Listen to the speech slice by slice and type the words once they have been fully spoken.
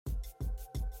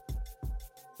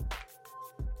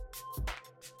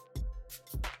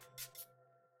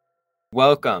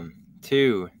Welcome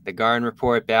to the Garden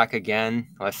Report, back again,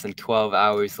 less than 12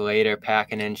 hours later,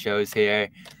 packing in shows here.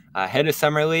 Head of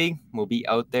Summer League, we'll be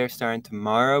out there starting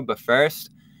tomorrow, but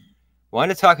first,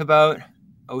 want to talk about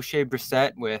Oshae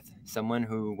Brissett with someone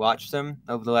who watched him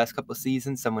over the last couple of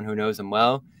seasons, someone who knows him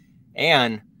well,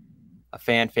 and a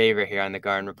fan favorite here on the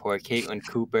Garden Report. Caitlin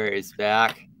Cooper is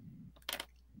back.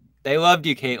 They loved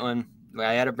you, Caitlin.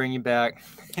 I had to bring you back.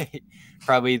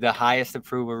 Probably the highest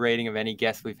approval rating of any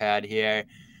guest we've had here.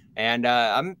 And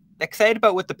I'm excited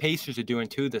about what the Pacers are doing,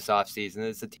 too, this offseason.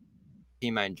 It's a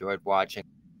team I enjoyed watching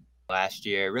last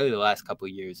year. Really, the last couple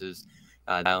of years is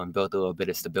and built a little bit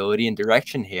of stability and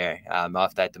direction here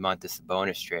off that Domantas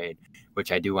Sabonis trade,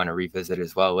 which I do want to revisit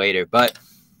as well later. But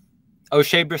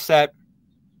Oshae Brissett,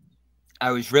 I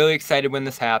was really excited when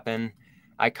this happened.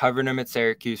 I covered him at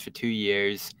Syracuse for 2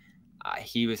 years.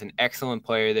 He was an excellent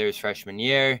player there his freshman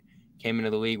year. Came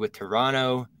into the league with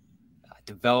Toronto,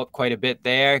 developed quite a bit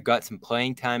there, got some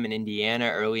playing time in Indiana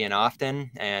early and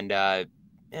often, and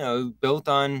built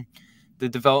on the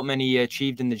development he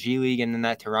achieved in the G League and in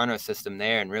that Toronto system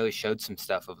there, and really showed some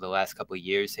stuff over the last couple of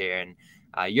years here.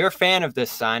 And you're a fan of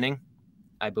this signing,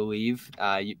 I believe.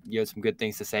 You had some good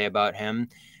things to say about him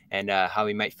and how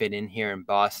he might fit in here in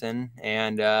Boston.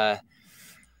 And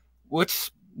what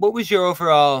was your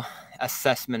overall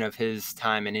assessment of his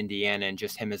time in Indiana and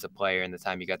just him as a player and the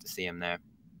time you got to see him there?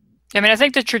 I mean, I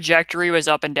think the trajectory was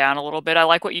up and down a little bit. I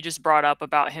like what you just brought up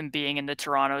about him being in the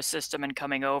Toronto system and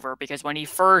coming over, because when he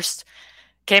first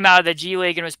came out of the G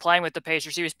League and was playing with the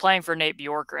Pacers, he was playing for Nate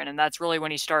Bjorkgren, and that's really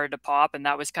when he started to pop. And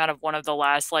that was kind of one of the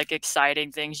last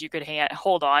exciting things you could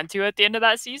hold on to at the end of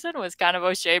that season, was kind of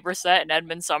Oshae Brissett and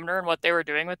Edmund Sumner and what they were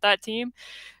doing with that team.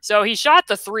 So he shot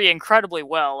the three incredibly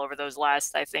well over those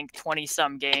last, I think,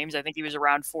 20-some games. I think he was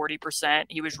around 40%.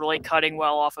 He was really cutting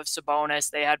well off of Sabonis.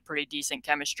 They had pretty decent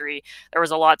chemistry. There was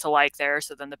a lot to like there.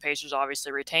 So then the Pacers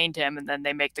obviously retained him, and then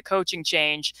they make the coaching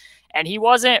change. And he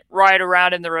wasn't right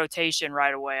around in the rotation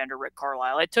right away under Rick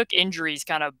Carlisle. It took injuries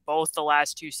kind of both the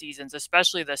last 2 seasons,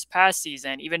 especially this past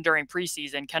season. Even during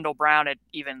preseason, Kendall Brown had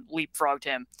even leapfrogged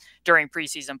him during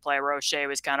preseason play. Oshae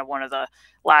was kind of one of the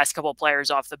last couple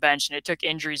players off the bench, and it took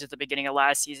injuries at the beginning of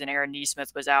last season. Aaron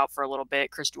Nesmith was out for a little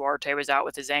bit. Chris Duarte was out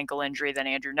with his ankle injury. Then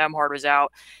Andrew Nembhard was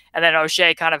out. And then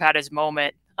Oshae kind of had his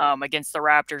moment against the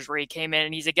Raptors where he came in,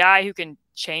 and he's a guy who can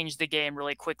change the game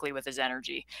really quickly with his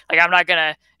energy. I'm not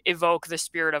going to evoke the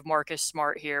spirit of Marcus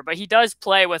Smart here, but he does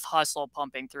play with hustle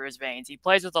pumping through his veins. He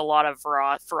plays with a lot of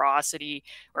ferocity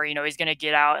where, he's going to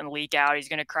get out and leak out. He's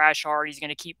going to crash hard. He's going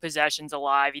to keep possessions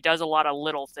alive. He does a lot of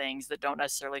little things that don't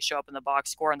necessarily show up in the box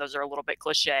score, and those are a little bit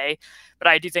cliche, but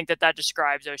I do think that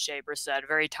describes Oshae Brissett.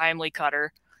 Very timely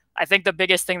cutter. I think the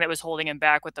biggest thing that was holding him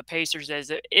back with the Pacers is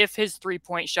that if his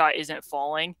three-point shot isn't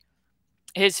falling,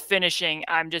 his finishing,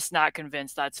 I'm just not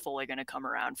convinced that's fully going to come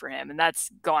around for him. And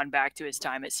that's gone back to his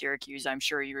time at Syracuse, I'm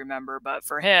sure you remember. But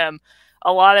for him,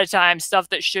 a lot of times stuff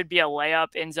that should be a layup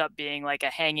ends up being like a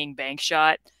hanging bank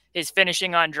shot. His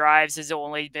finishing on drives has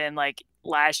only been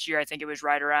last year, I think it was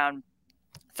right around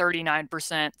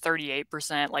 39%,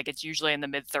 38%. It's usually in the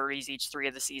mid-30s each 3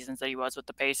 of the seasons that he was with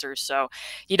the Pacers. So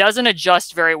he doesn't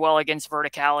adjust very well against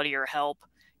verticality or help.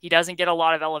 He doesn't get a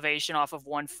lot of elevation off of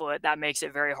 1 foot. That makes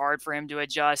it very hard for him to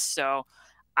adjust. So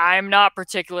I'm not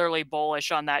particularly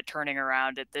bullish on that turning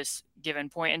around at this given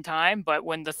point in time. But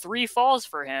when the 3 falls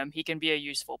for him, he can be a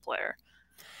useful player.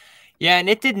 Yeah, and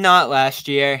it did not last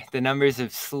year. The numbers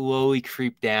have slowly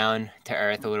creeped down to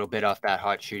earth a little bit off that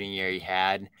hot shooting year he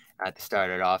had to start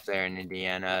it off there in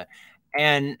Indiana.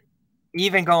 And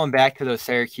even going back to those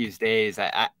Syracuse days,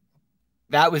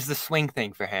 that was the swing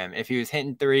thing for him. If he was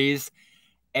hitting threes,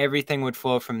 everything would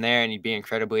flow from there and he'd be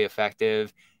incredibly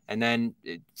effective. And then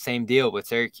same deal with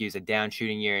Syracuse, a down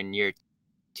shooting year in year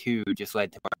 2 just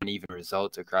led to more uneven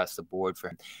results across the board for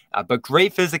him. But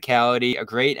great physicality, a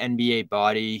great NBA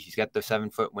body. He's got the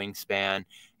 7-foot wingspan.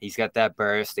 He's got that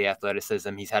burst, the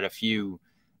athleticism. He's had a few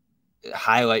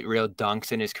highlight reel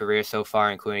dunks in his career so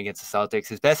far, including against the Celtics.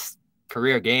 His best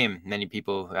career game, many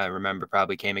people remember,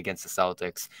 probably came against the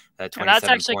Celtics. And that's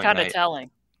actually kind of telling.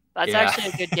 That's actually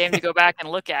a good game to go back and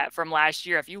look at from last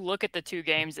year. If you look at the 2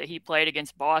 games that he played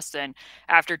against Boston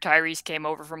after Tyrese came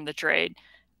over from the trade,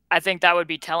 I think that would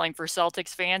be telling for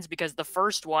Celtics fans, because the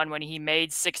first one, when he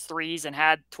made 6 threes and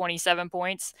had 27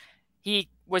 points, he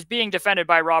was being defended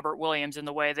by Robert Williams in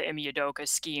the way that Ime Udoka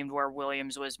schemed, where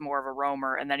Williams was more of a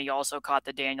roamer, and then he also caught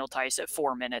the Daniel Tice at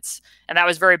 4 minutes. And that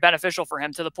was very beneficial for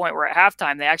him, to the point where at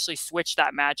halftime they actually switched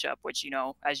that matchup, which,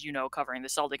 as you know, covering the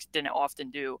Celtics didn't often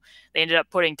do. They ended up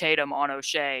putting Tatum on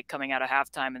Oshae coming out of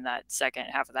halftime in that second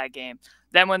half of that game.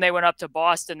 Then when they went up to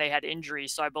Boston, they had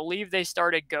injuries. So I believe they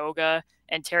started Goga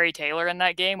and Terry Taylor in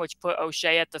that game, which put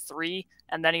Oshae at the 3,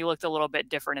 and then he looked a little bit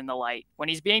different in the light. When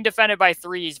he's being defended by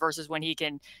threes versus when he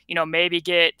can, maybe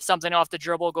get something off the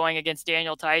dribble going against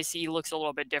Daniel Tice, he looks a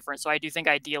little bit different. So I do think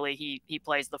ideally he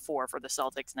plays the 4 for the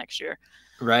Celtics next year.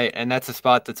 Right, and that's a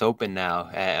spot that's open now,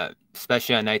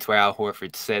 especially on nights where Al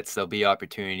Horford sits. There'll be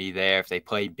opportunity there. If they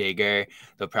play bigger,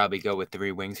 they'll probably go with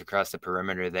 3 wings across the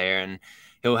perimeter there, and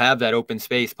he'll have that open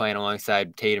space playing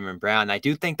alongside Tatum and Brown. I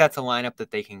do think that's a lineup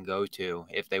that they can go to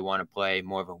if they want to play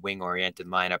more of a wing-oriented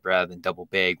lineup rather than double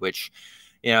big, which,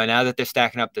 now that they're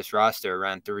stacking up this roster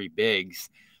around 3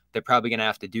 bigs, they're probably going to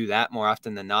have to do that more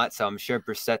often than not. So I'm sure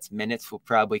Brissett's minutes will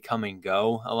probably come and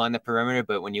go along the perimeter,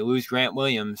 but when you lose Grant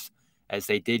Williams, as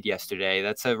they did yesterday,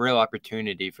 that's a real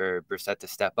opportunity for Brissett to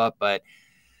step up. But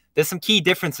there's some key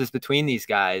differences between these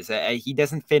guys. He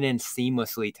doesn't fit in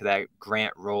seamlessly to that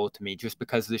Grant role to me just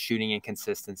because of the shooting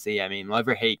inconsistency. I mean, love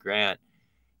or hate Grant,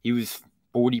 he was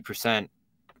 40%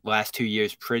 last 2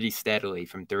 years pretty steadily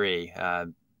from 3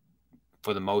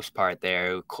 for the most part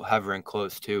there, hovering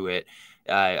close to it.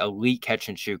 Elite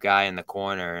catch-and-shoot guy in the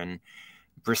corner. And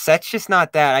Brissett's just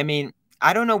not that. I mean,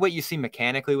 I don't know what you see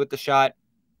mechanically with the shot.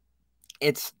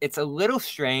 It's a little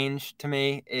strange to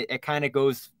me. It kind of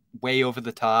goes way over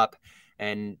the top,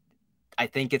 and I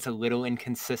think it's a little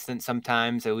inconsistent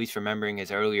sometimes, at least remembering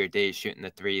his earlier days shooting the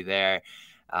 3 there.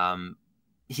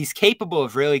 He's capable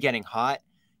of really getting hot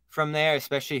from there,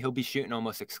 especially he'll be shooting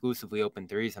almost exclusively open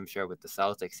 3s, I'm sure, with the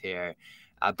Celtics here.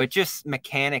 But just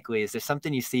mechanically, is there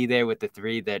something you see there with the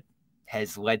 3 that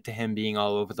has led to him being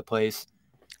all over the place?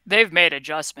 They've made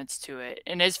adjustments to it.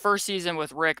 In his first season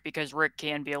with Rick, because Rick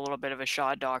can be a little bit of a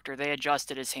shot doctor, they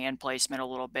adjusted his hand placement a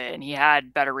little bit, and he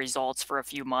had better results for a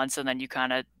few months, and then you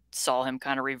kind of saw him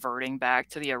kind of reverting back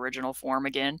to the original form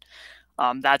again.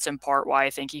 That's in part why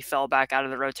I think he fell back out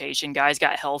of the rotation. Guys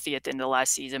got healthy at the end of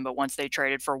last season, but once they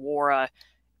traded for Wara,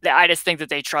 I just think that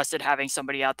they trusted having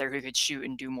somebody out there who could shoot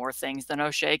and do more things than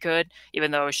Oshae could,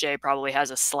 even though Oshae probably has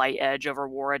a slight edge over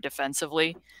Wara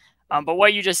defensively. But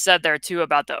what you just said there, too,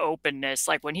 about the openness,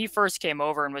 like when he first came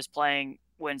over and was playing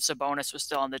when Sabonis was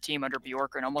still on the team under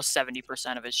Bjorkgren, almost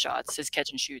 70% of his shots, his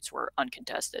catch and shoots were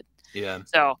uncontested. Yeah.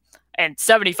 So, and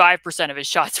 75% of his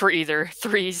shots were either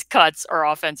threes, cuts, or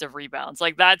offensive rebounds.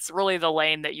 Like, that's really the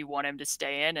lane that you want him to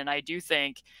stay in. And I do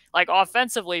think, like,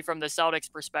 offensively from the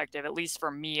Celtics perspective, at least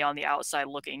from me on the outside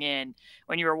looking in,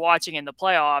 when you were watching in the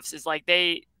playoffs, is like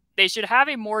they should have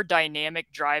a more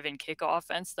dynamic drive and kick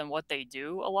offense than what they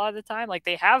do a lot of the time. Like,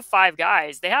 they have 5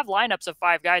 guys. They have lineups of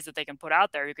 5 guys that they can put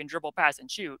out there who can dribble, pass, and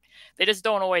shoot. They just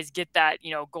don't always get that,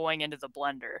 going into the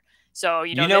blender. So,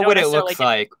 you know what it looks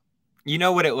like. You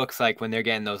know what it looks like when they're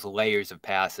getting those layers of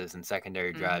passes and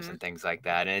secondary drives and things like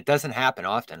that. And it doesn't happen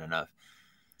often enough.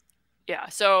 Yeah,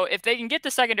 so if they can get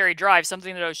the secondary drive,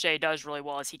 something that Oshae does really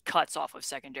well is he cuts off of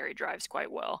secondary drives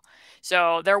quite well.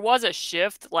 So there was a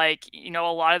shift, like, a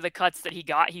lot of the cuts that he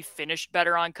got, he finished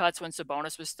better on cuts when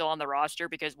Sabonis was still on the roster,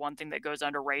 because one thing that goes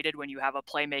underrated when you have a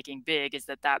playmaking big is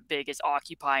that big is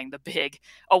occupying the big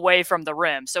away from the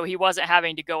rim. So he wasn't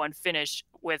having to go and finish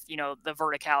with, the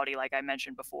verticality like I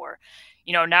mentioned before.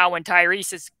 Now when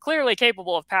Tyrese is clearly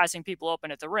capable of passing people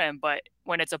open at the rim, but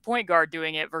when it's a point guard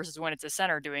doing it versus when it's a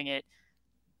center doing it,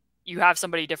 you have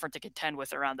somebody different to contend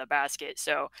with around the basket.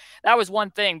 So that was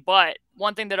one thing. But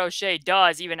one thing that Oshae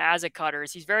does, even as a cutter,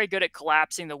 is he's very good at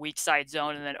collapsing the weak side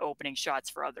zone and then opening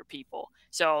shots for other people.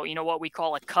 So, what we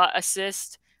call a cut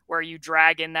assist, where you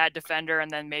drag in that defender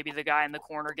and then maybe the guy in the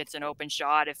corner gets an open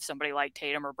shot if somebody like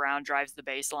Tatum or Brown drives the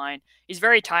baseline. He's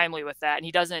very timely with that, and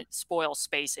he doesn't spoil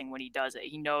spacing when he does it.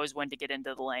 He knows when to get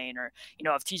into the lane, or,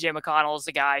 if TJ McConnell is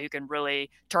the guy who can really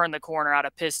turn the corner out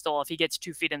of pistol, if he gets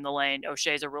 2 feet in the lane,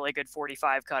 O'Shea's a really good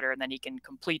 45 cutter, and then he can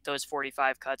complete those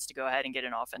 45 cuts to go ahead and get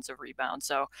an offensive rebound.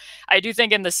 So I do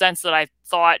think, in the sense that I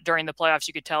thought during the playoffs,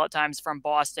 you could tell at times from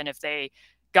Boston, if they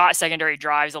got secondary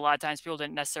drives, a lot of times people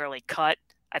didn't necessarily cut.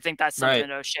 I think that's something that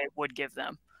Oshae would give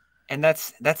them. And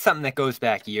that's something that goes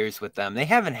back years with them. They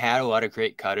haven't had a lot of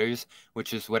great cutters,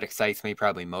 which is what excites me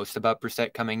probably most about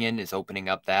Brissett coming in, is opening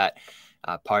up that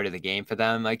part of the game for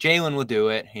them. Like, Jalen will do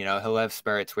it. He'll have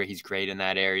spurts where he's great in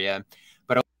that area.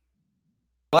 But a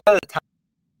lot of the time,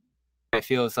 it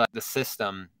feels like the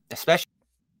system, especially,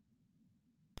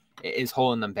 is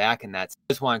holding them back in that.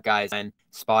 They just want guys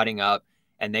spotting up,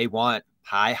 and they want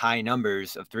high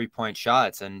numbers of 3-point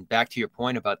shots. And back to your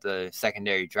point about the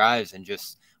secondary drives and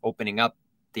just opening up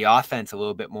the offense a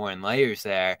little bit more in layers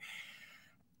there.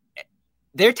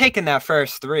 They're taking that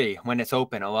first three when it's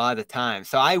open a lot of the time.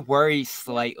 So I worry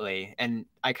slightly, and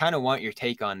I kind of want your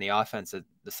take on the offense that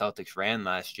the Celtics ran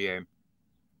last year,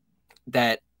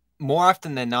 that more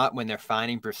often than not, when they're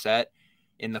finding Brissett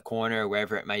in the corner or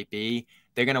wherever it might be,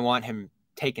 they're going to want him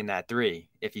taking that three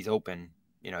if he's open,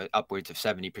 upwards of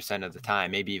 70% of the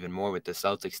time, maybe even more with the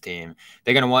Celtics team.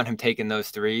 They're going to want him taking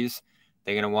those threes.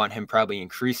 They're going to want him probably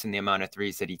increasing the amount of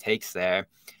threes that he takes there.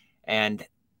 And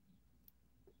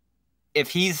if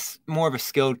he's more of a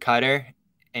skilled cutter,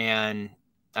 and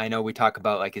I know we talk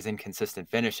about like his inconsistent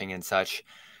finishing and such,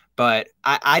 but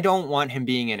I don't want him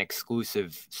being an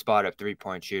exclusive spot-up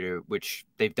three-point shooter, which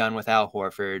they've done with Al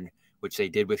Horford, which they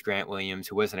did with Grant Williams,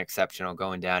 who wasn't exceptional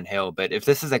going downhill. But if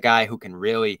this is a guy who can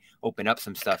really open up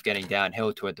some stuff getting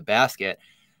downhill toward the basket,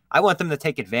 I want them to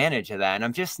take advantage of that, and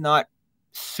I'm just not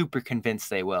super convinced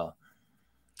they will.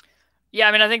 Yeah,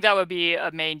 I mean, I think that would be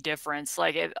a main difference.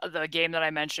 Like the game that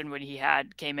I mentioned when he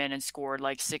came in and scored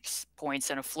like 6 points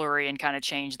in a flurry and kind of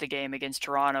changed the game against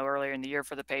Toronto earlier in the year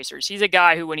for the Pacers. He's a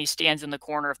guy who, when he stands in the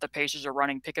corner, if the Pacers are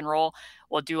running pick and roll,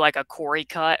 will do like a Corey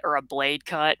cut or a blade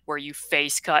cut where you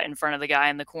face cut in front of the guy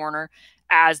in the corner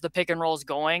as the pick and roll is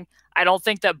going. I don't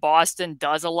think that Boston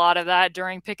does a lot of that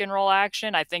during pick and roll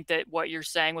action. I think that what you're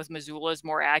saying with Mazzulla is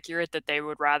more accurate, that they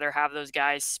would rather have those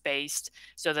guys spaced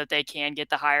so that they can get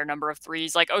the higher number of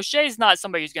threes. Like Oshae is not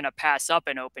somebody who's going to pass up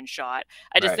an open shot.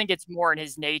 I just think it's more in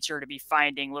his nature to be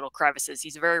finding little crevices.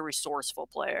 He's a very resourceful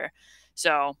player.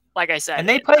 So, like I said, and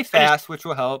they play fast, which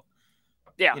will help.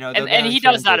 Yeah, and he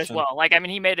does that as well. Like, I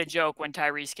mean, he made a joke when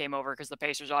Tyrese came over because the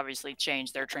Pacers obviously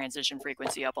changed their transition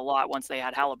frequency up a lot once they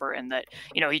had Halliburton, that,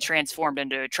 he transformed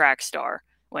into a track star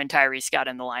when Tyrese got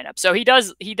in the lineup. So he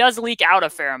does leak out a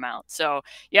fair amount. So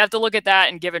you have to look at that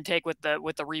and give and take with the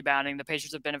rebounding. The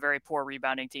Pacers have been a very poor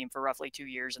rebounding team for roughly 2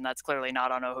 years, and that's clearly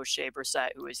not on Oshae Brissett,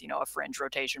 who is, a fringe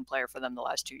rotation player for them the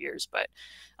last 2 years. But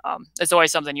it's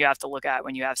always something you have to look at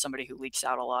when you have somebody who leaks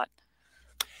out a lot.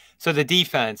 So the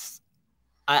defense,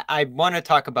 I want to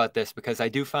talk about this because I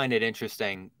do find it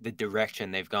interesting, the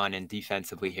direction they've gone in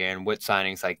defensively here and what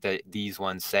signings like these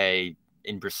ones say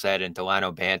in Brissett and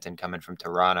Delano Banton coming from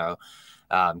Toronto,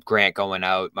 Grant going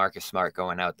out, Marcus Smart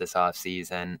going out this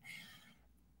offseason.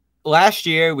 Last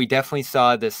year, we definitely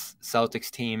saw this Celtics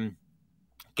team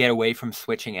get away from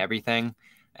switching everything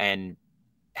and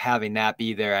having that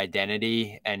be their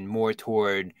identity and more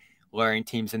toward luring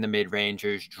teams in the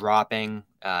mid-rangers, dropping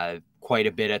quite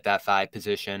a bit at that 5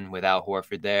 position with Al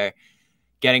Horford there.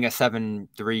 Getting a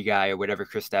 7-3 guy or whatever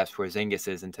Kristaps Porzingis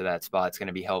is into that spot is going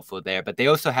to be helpful there. But they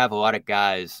also have a lot of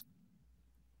guys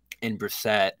in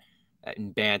Brissett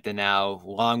and Banton now,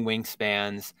 long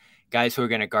wingspans, guys who are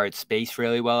going to guard space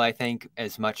really well, I think,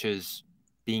 as much as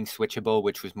being switchable,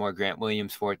 which was more Grant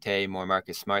Williams' forte, more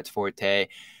Marcus Smart's forte.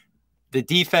 The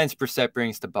defense Brissett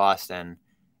brings to Boston,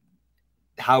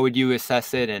 how would you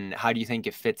assess it, and how do you think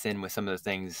it fits in with some of the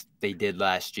things they did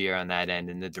last year on that end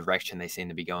and the direction they seem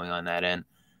to be going on that end?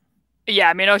 Yeah,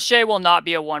 I mean, Oshae will not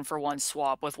be a one-for-one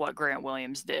swap with what Grant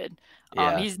Williams did.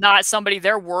 Yeah. He's not somebody.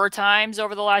 There were times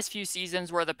over the last few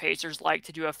seasons where the Pacers like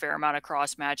to do a fair amount of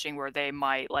cross-matching where they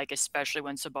might, like, especially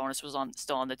when Sabonis was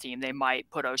still on the team, they might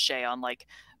put Oshae on, like,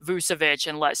 Vucevic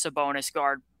and let Sabonis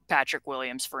guard Patrick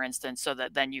Williams, for instance, so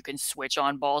that then you can switch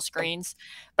on ball screens.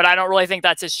 But I don't really think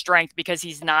that's his strength because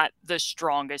he's not the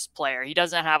strongest player. He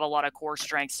doesn't have a lot of core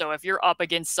strength. So if you're up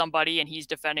against somebody and he's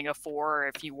defending a 4, or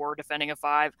if he were defending a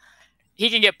 5, he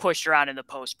can get pushed around in the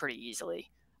post pretty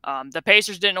easily. The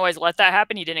Pacers didn't always let that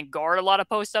happen. He didn't guard a lot of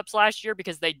post-ups last year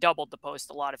because they doubled the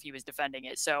post a lot if he was defending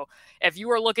it. So if you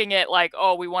were looking at like,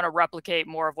 oh, we want to replicate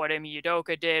more of what Ime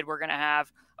Udoka did, we're going to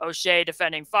have Oshae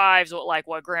defending 5s, like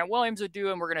what Grant Williams would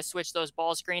do, and we're going to switch those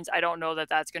ball screens. I don't know that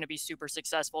that's going to be super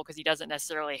successful because he doesn't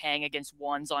necessarily hang against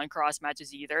 1s on cross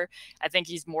matches either. I think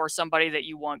he's more somebody that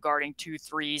you want guarding 2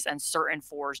 3s and certain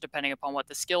 4s depending upon what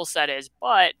the skill set is.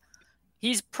 But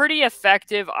he's pretty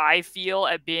effective, I feel,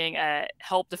 at being a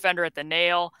help defender at the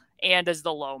nail and as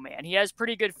the low man. He has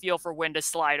pretty good feel for when to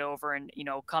slide over and,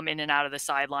 come in and out of the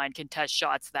sideline, contest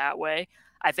shots that way.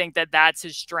 I think that that's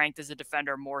his strength as a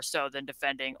defender more so than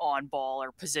defending on ball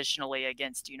or positionally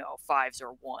against, 5s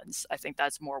or 1s. I think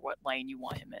that's more what lane you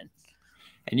want him in.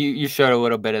 And you showed a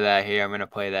little bit of that here. I'm going to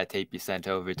play that tape you sent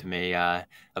over to me of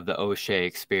the Oshae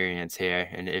experience here.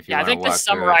 And if you want to walk through it. I think this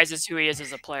summarizes who he is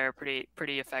as a player pretty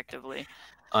effectively.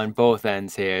 On both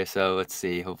ends here. So let's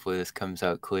see. Hopefully this comes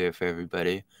out clear for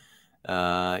everybody.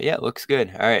 Yeah, it looks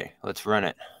good. All right, let's run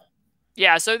it.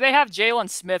 Yeah, so they have Jalen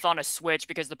Smith on a switch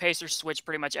because the Pacers switch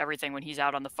pretty much everything when he's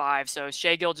out on the 5. So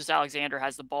Shea Gilgeous-Alexander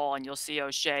has the ball, and you'll see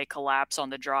Oshae collapse on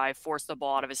the drive, force the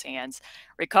ball out of his hands,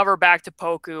 recover back to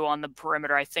Poku on the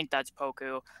perimeter. I think that's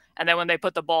Poku. And then when they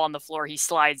put the ball on the floor, he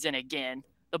slides in again.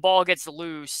 The ball gets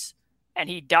loose, and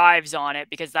he dives on it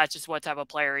because that's just what type of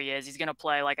player he is. He's going to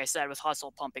play, like I said, with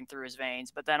hustle pumping through his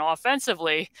veins. But then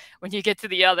offensively, when you get to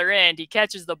the other end, he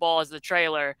catches the ball as the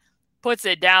trailer, puts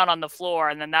it down on the floor,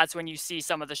 and then that's when you see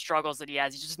some of the struggles that he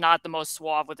has. He's just not the most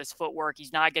suave with his footwork.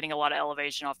 He's not getting a lot of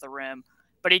elevation off the rim,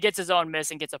 but he gets his own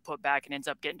miss and gets a putback and ends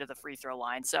up getting to the free throw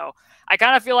line. So I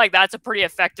kind of feel like that's a pretty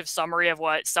effective summary of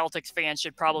what Celtics fans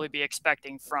should probably be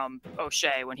expecting from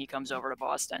Oshae when he comes over to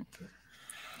Boston.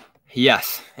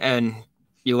 Yes, and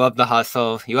you love the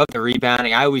hustle. You love the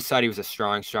rebounding. I always thought he was a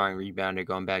strong rebounder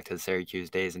going back to the Syracuse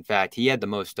days. In fact, he had the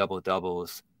most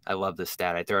double-doubles. I love this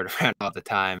stat. I throw it around all the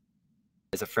time.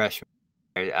 As a freshman,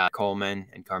 Coleman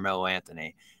and Carmelo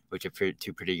Anthony, which are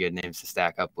two pretty good names to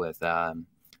stack up with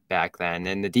back then.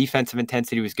 And the defensive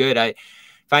intensity was good. I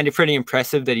find it pretty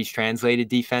impressive that he's translated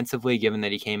defensively, given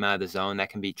that he came out of the zone. That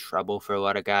can be trouble for a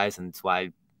lot of guys, and it's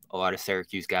why a lot of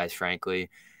Syracuse guys, frankly,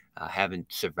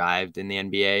 haven't survived in the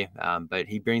NBA. But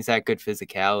he brings that good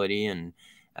physicality, and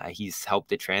he's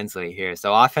helped it translate here.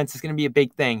 So offense is going to be a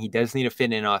big thing. He does need to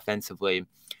fit in offensively if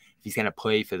he's going to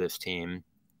play for this team,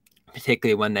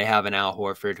 particularly when they have an Al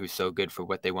Horford who's so good for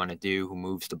what they want to do, who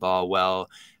moves the ball well,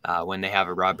 when they have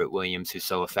a Robert Williams who's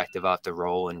so effective off the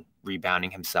roll and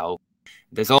rebounding himself.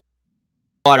 There's a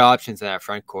lot of options in that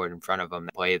front court in front of them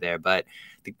to play there, but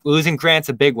losing Grant's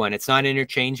a big one. It's not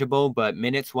interchangeable, but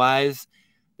minutes-wise,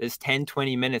 there's 10,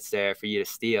 20 minutes there for you to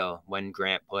steal when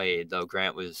Grant played, though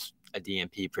Grant was a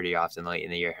DNP pretty often late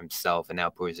in the year himself, and now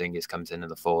Porzingis comes into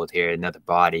the fold here, another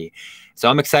body. So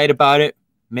I'm excited about it.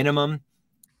 Minimum.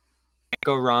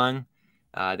 Go wrong.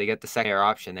 They get the second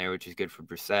option there, which is good for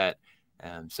Brissett.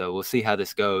 So we'll see how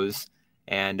this goes.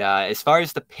 And as far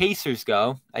as the Pacers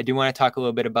go, I do want to talk a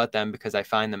little bit about them because I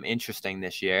find them interesting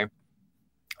this year.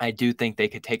 I do think they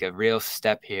could take a real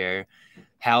step here.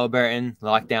 Halliburton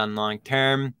locked down long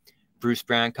term. Bruce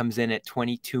Brown comes in at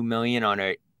 $22 million on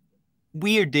a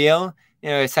weird deal.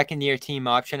 A second-year team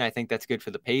option. I think that's good for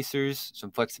the Pacers.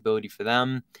 Some flexibility for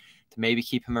them to maybe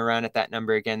keep him around at that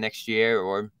number again next year,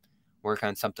 or work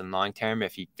on something long-term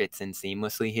if he fits in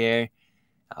seamlessly here.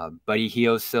 Buddy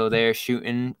Hield's still there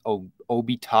shooting.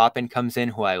 Obi Toppin comes in,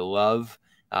 who I love,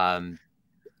 on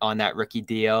that rookie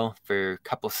deal for a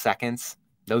couple seconds.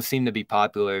 Those seem to be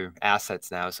popular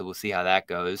assets now, so we'll see how that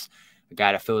goes. A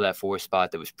guy to fill that 4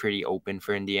 spot that was pretty open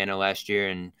for Indiana last year.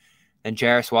 And then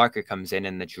Jarris Walker comes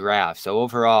in the draft. So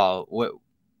overall,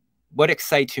 what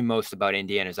excites you most about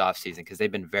Indiana's offseason? Because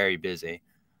they've been very busy.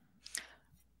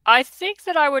 I think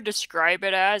that I would describe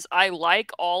it as I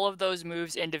like all of those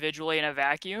moves individually in a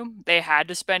vacuum. They had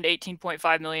to spend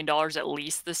 $18.5 million at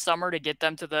least this summer to get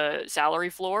them to the salary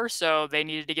floor, so they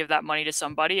needed to give that money to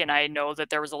somebody, and I know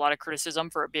that there was a lot of criticism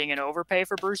for it being an overpay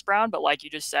for Bruce Brown, but like you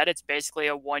just said, it's basically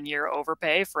a one-year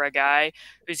overpay for a guy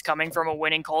who's coming from a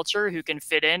winning culture, who can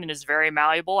fit in and is very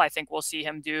malleable. I think we'll see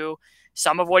him do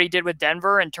some of what he did with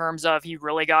Denver in terms of he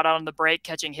really got out on the break,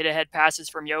 catching hit-ahead passes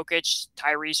from Jokic.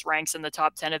 Tyrese ranks in the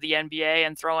top 10 of the NBA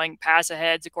and throwing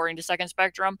pass-aheads according to Second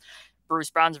Spectrum. Bruce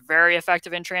Brown's very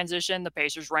effective in transition. The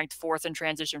Pacers ranked 4th in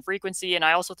transition frequency, and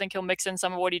I also think he'll mix in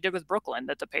some of what he did with Brooklyn,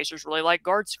 that the Pacers really like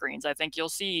guard screens. I think you'll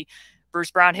see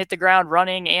Bruce Brown hit the ground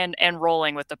running and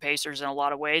rolling with the Pacers in a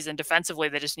lot of ways. And defensively,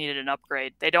 they just needed an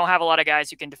upgrade. They don't have a lot of guys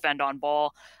who can defend on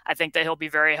ball. I think that he'll be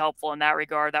very helpful in that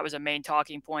regard. That was a main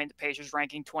talking point. The Pacers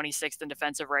ranking 26th in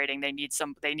defensive rating. They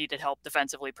needed help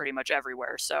defensively pretty much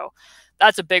everywhere. So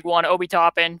that's a big one. Obi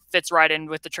Toppin fits right in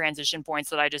with the transition points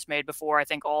that I just made before. I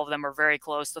think all of them are very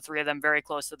close. The 3 of them very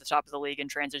close to the top of the league in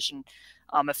transition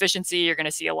efficiency. You're going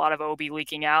to see a lot of Obi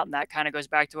leaking out, and that kind of goes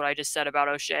back to what I just said about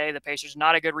Oshae. The Pacers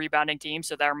not a good rebounding team,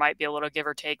 so there might be a little give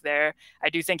or take there. I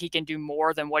do think he can do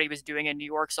more than what he was doing in New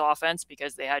York's offense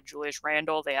because they had Julius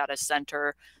Randle, they had a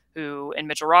center who, and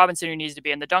Mitchell Robinson, who needs to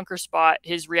be in the dunker spot.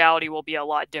 His reality will be a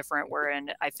lot different,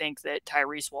 wherein I think that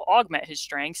Tyrese will augment his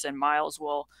strengths and Miles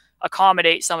will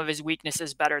accommodate some of his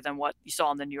weaknesses better than what you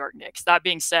saw in the New York Knicks. That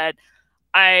being said,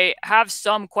 I have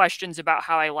some questions about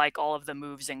how I like all of the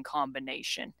moves in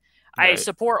combination. Right. I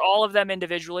support all of them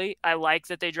individually. I like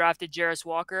that they drafted Jarris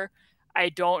Walker. I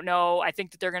don't know. I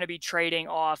think that they're going to be trading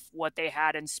off what they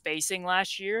had in spacing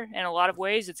last year. In a lot of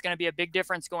ways, it's going to be a big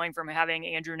difference going from having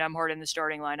Andrew Nembhard in the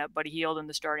starting lineup, Buddy Hield in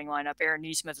the starting lineup, Aaron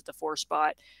Nesmith at the 4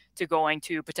 spot, to going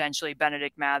to potentially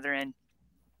Benedict Mathurin,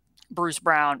 Bruce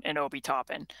Brown and Obi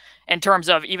Toppin. In terms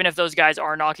of, even if those guys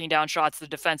are knocking down shots, the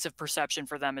defensive perception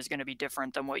for them is going to be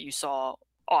different than what you saw,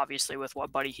 obviously, with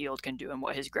what Buddy Hield can do and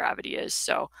what his gravity is.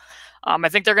 So I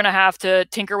think they're going to have to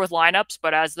tinker with lineups,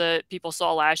 but as the people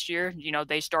saw last year,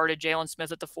 they started Jalen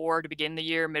Smith at the 4 to begin the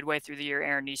year. Midway through the year,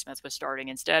 Aaron Nesmith was starting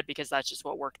instead because that's just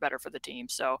what worked better for the team.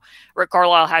 So Rick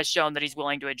Carlisle has shown that he's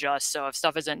willing to adjust. So if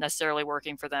stuff isn't necessarily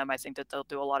working for them, I think that they'll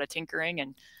do a lot of tinkering.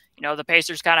 And the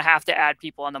Pacers kind of have to add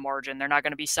people on the margin. They're not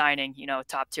going to be signing,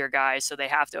 top tier guys. So they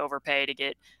have to overpay to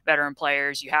get veteran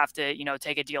players. You have to,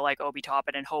 take a deal like Obi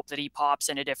Toppin and hope that he pops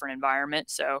in a different environment.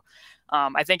 So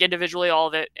I think individually, all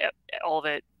of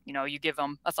it, you give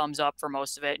them a thumbs up for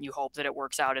most of it and you hope that it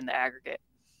works out in the aggregate.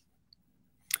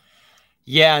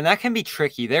 Yeah, and that can be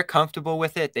tricky. They're comfortable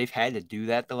with it. They've had to do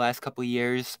that the last couple of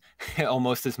years,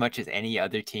 almost as much as any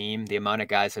other team. The amount of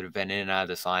guys that have been in and out of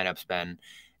this lineup's been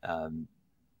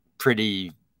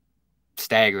pretty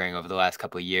staggering over the last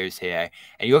couple of years here.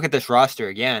 And you look at this roster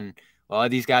again, a lot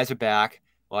of these guys are back,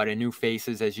 a lot of new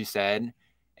faces, as you said.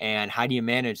 And how do you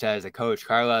manage that as a coach?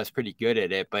 Carlisle is pretty good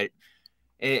at it, but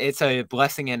it's a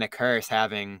blessing and a curse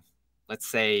having, let's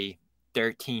say,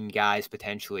 13 guys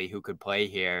potentially who could play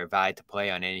here, vied to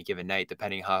play on any given night,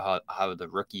 depending how the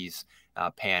rookies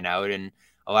pan out. And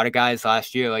a lot of guys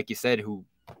last year, like you said, who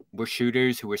were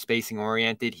shooters, who were spacing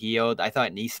oriented, Hield. I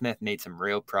thought Nesmith made some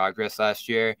real progress last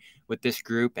year with this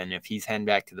group. And if he's heading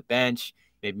back to the bench,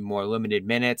 maybe more limited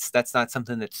minutes, that's not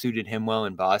something that suited him well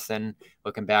in Boston.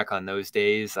 Looking back on those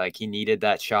days, like he needed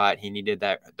that shot. He needed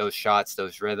those shots,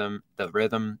 the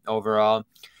rhythm overall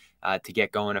to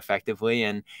get going effectively.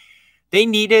 And they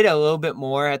needed a little bit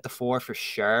more at the 4 for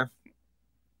sure.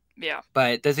 Yeah.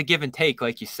 But there's a give and take,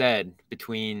 like you said,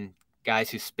 between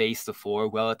guys who space the 4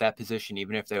 well at that position,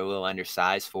 even if they're a little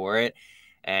undersized for it,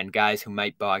 and guys who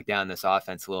might bog down this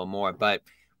offense a little more. But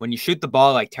when you shoot the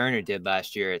ball like Turner did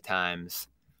last year at times,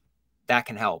 that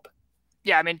can help.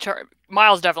 Yeah, I mean,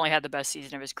 Miles definitely had the best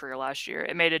season of his career last year.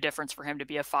 It made a difference for him to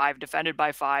be a 5 defended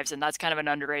by 5s, and that's kind of an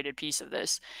underrated piece of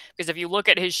this. Because if you look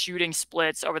at his shooting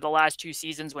splits over the last 2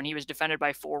 seasons when he was defended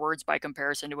by forwards by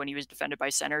comparison to when he was defended by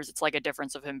centers, it's like a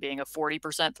difference of him being a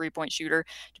 40% three-point shooter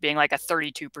to being like a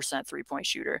 32% three-point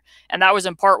shooter. And that was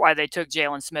in part why they took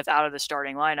Jalen Smith out of the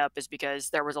starting lineup, is because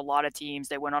there was a lot of teams.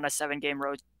 They went on a 7-game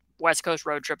West Coast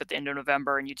road trip at the end of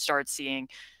November, and you'd start seeing,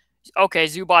 okay,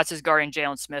 Zubats is guarding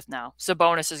Jalen Smith now.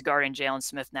 Sabonis is guarding Jalen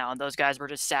Smith now. And those guys were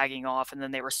just sagging off, and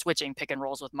then they were switching pick and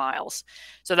rolls with Miles.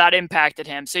 So that impacted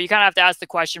him. So you kind of have to ask the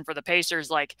question for the Pacers,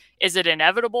 like, is it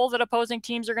inevitable that opposing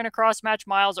teams are going to cross-match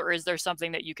Miles, or is there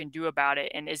something that you can do about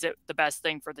it? And is it the best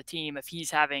thing for the team if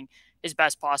he's having his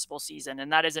best possible season?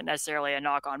 And that isn't necessarily a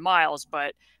knock on Miles,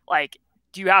 but, like,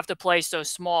 do you have to play so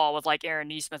small with like Aaron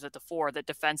Nesmith at the 4 that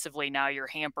defensively now you're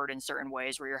hampered in certain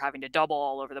ways where you're having to double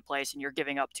all over the place and you're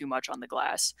giving up too much on the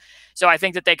glass? So I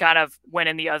think that they kind of went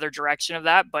in the other direction of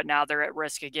that, but now they're at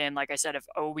risk again. Like I said, if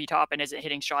Obi Toppin isn't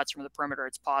hitting shots from the perimeter,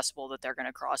 it's possible that they're going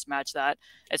to cross match that.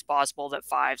 It's possible that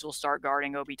 5s will start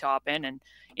guarding Obi Toppin. And,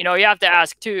 you have to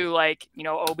ask too, like,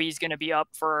 Obi's going to be up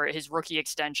for his rookie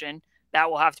extension. That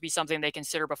will have to be something they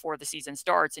consider before the season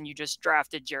starts. And you just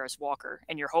drafted Jarris Walker,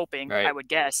 and you're hoping, right, I would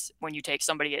guess, when you take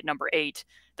somebody at number 8,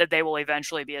 that they will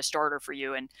eventually be a starter for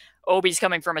you. And Obi's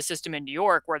coming from a system in New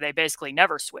York where they basically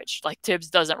never switch. Like, Tibbs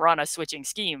doesn't run a switching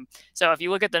scheme. So if you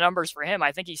look at the numbers for him,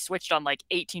 I think he switched on like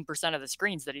 18% of the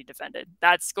screens that he defended.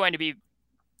 That's going to be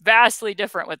vastly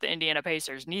different with the Indiana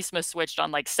Pacers. Nesmith switched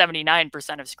on like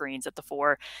 79% of screens at the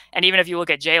 4. And even if you look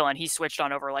at Jalen, he switched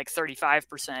on over like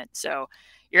 35%. So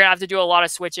you're going to have to do a lot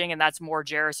of switching, and that's more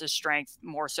Jarris's strength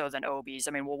more so than Obi's.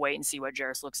 I mean, we'll wait and see what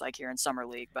Jarris looks like here in Summer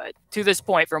League. But to this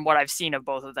point, from what I've seen of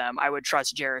both of them, I would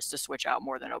trust Jarris to switch out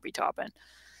more than Obi Toppin.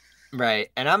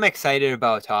 Right. And I'm excited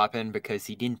about Toppin because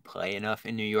he didn't play enough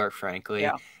in New York, frankly,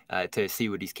 to see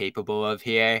what he's capable of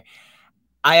here.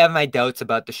 I have my doubts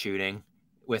about the shooting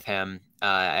with him.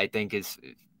 I think it's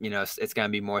going to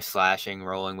be more slashing,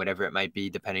 rolling, whatever it might be,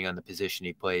 depending on the position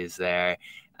he plays there.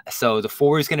 So the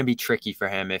 4 is going to be tricky for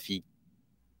him if he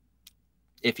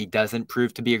doesn't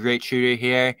prove to be a great shooter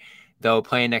here. Though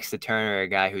playing next to Turner, a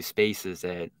guy who spaces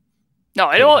it. No,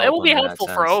 it will be helpful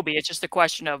for Obi. It's just a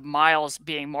question of Miles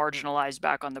being marginalized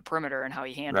back on the perimeter and how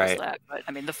he handles that. But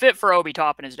I mean, the fit for Obi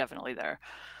Toppin is definitely there.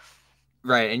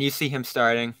 Right, and you see him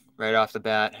starting right off the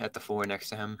bat at the 4 next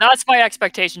to him. That's my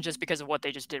expectation just because of what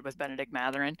they just did with Benedict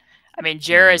Mathurin. I mean,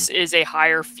 Jarris is a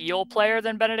higher feel player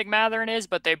than Benedict Mathurin is,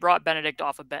 but they brought Benedict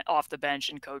off the bench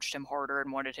and coached him harder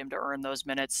and wanted him to earn those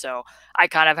minutes. So I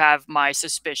kind of have my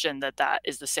suspicion that that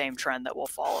is the same trend that will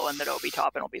follow and that Obi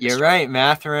Toppin will be the You're right,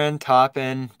 Mathurin,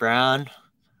 Toppin, Brown.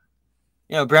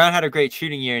 Brown had a great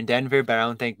shooting year in Denver, but I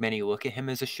don't think many look at him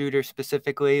as a shooter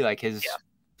specifically. Like Yeah.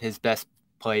 his best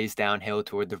plays downhill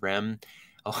toward the rim.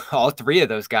 All three of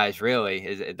those guys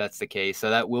really that's the case. So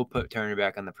that will put Turner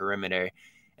back on the perimeter.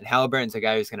 And Halliburton's a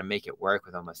guy who's going to make it work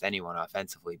with almost anyone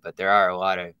offensively. But there are a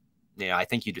lot of, I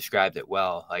think you described it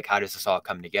well. Like, how does this all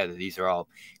come together? These are all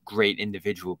great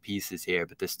individual pieces here,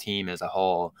 but this team as a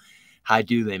whole, how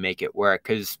do they make it work?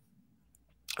 Because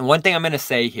one thing I'm going to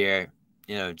say here,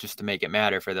 just to make it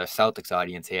matter for the Celtics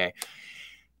audience here,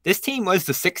 this team was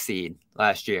the 6th seed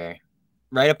last year.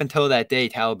 Right up until that day,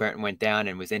 Halliburton went down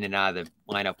and was in and out of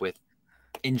the lineup with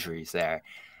injuries there.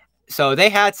 So they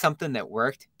had something that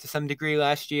worked to some degree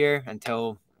last year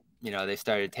until, they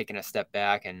started taking a step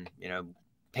back and,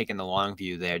 taking the long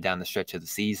view there down the stretch of the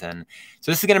season.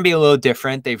 So this is going to be a little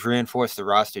different. They've reinforced the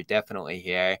roster definitely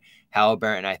here.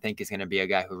 Halliburton, I think, is going to be a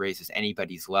guy who raises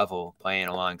anybody's level playing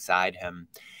alongside him.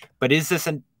 But is this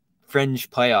a fringe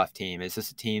playoff team? Is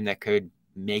this a team that could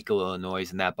make a little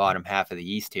noise in that bottom half of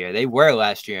the East here? They were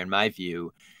last year, in my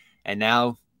view. And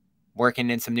now working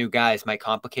in some new guys might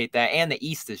complicate that. And the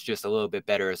East is just a little bit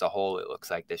better as a whole, it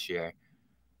looks like, this year.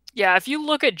 Yeah, if you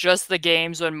look at just the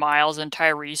games when Miles and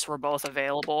Tyrese were both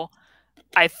available,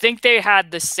 I think they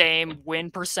had the same win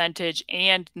percentage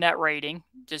and net rating,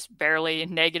 just barely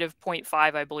negative 0.5,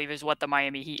 I believe, is what the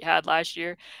Miami Heat had last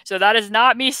year. So that is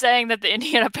not me saying that the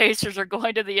Indiana Pacers are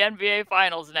going to the NBA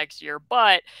Finals next year,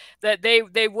 but that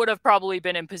they would have probably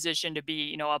been in position to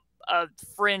be, a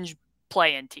fringe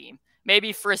play-in team.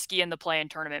 Maybe frisky in the play-in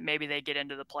tournament. Maybe they get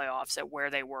into the playoffs at where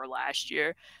they were last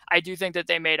year. I do think that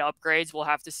they made upgrades. We'll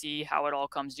have to see how it all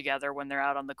comes together when they're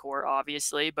out on the court,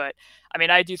 obviously. But,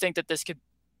 I do think that this could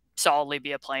solidly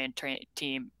be a play-in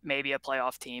team, maybe a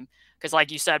playoff team. Because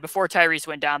like you said, before Tyrese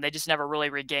went down, they just never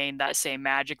really regained that same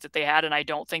magic that they had. And I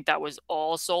don't think that was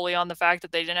all solely on the fact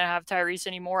that they didn't have Tyrese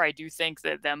anymore. I do think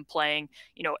that them playing,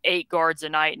 8 guards a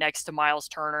night next to Miles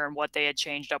Turner and what they had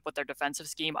changed up with their defensive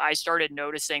scheme, I started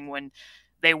noticing when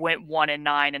they went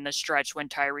 1-9 in the stretch when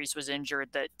Tyrese was injured,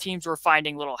 that teams were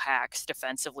finding little hacks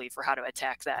defensively for how to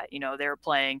attack that. They were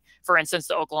playing, for instance,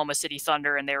 the Oklahoma City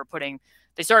Thunder, and they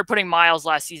started putting Miles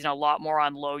last season a lot more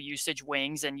on low usage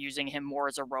wings and using him more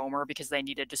as a roamer because they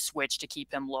needed to switch to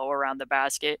keep him low around the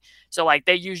basket. So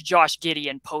they used Josh Giddey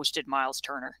and posted Miles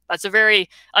Turner. That's a very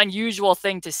unusual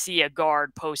thing to see, a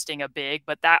guard posting a big,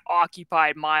 but that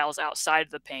occupied Miles outside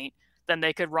of the paint. Then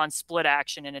they could run split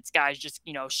action and it's guys just,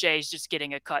 Shea's just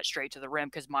getting a cut straight to the rim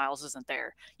because Miles isn't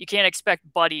there. You can't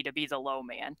expect Buddy to be the low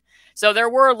man. So there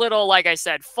were little, like I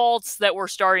said, faults that were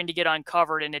starting to get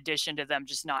uncovered in addition to them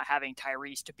just not having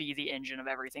Tyrese to be the engine of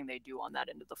everything they do on that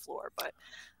end of the floor. But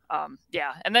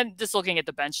yeah. And then just looking at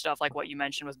the bench stuff, like what you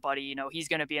mentioned with Buddy, he's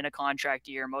going to be in a contract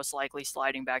year, most likely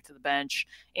sliding back to the bench.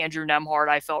 Andrew Nembhard,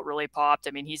 I felt really popped.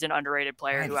 He's an underrated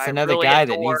player who I another really guy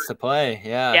adore. that needs to play.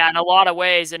 Yeah. Yeah, in a lot of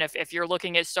ways. And if you're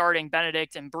looking at starting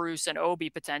Benedict and Bruce and Obi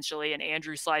potentially, and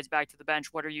Andrew slides back to the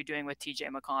bench, what are you doing with TJ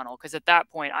McConnell? Because at that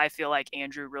point, I feel like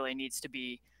Andrew really needs to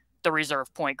be the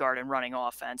reserve point guard and running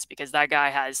offense, because that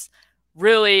guy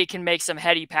really can make some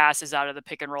heady passes out of the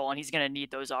pick and roll, and he's going to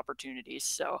need those opportunities.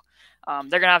 So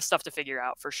they're going to have stuff to figure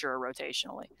out for sure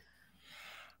rotationally.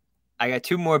 I got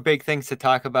 2 more big things to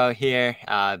talk about here.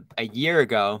 A year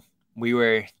ago, we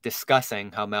were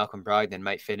discussing how Malcolm Brogdon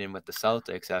might fit in with the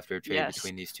Celtics after a trade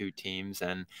between these two teams.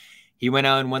 And he went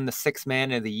out and won the 6th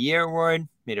Man of the Year award,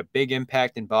 made a big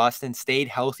impact in Boston, stayed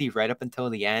healthy right up until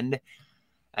the end.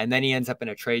 And then he ends up in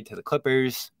a trade to the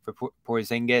Clippers for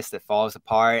Porzingis that falls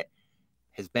apart.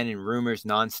 Has been in rumors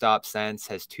nonstop since,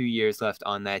 has 2 years left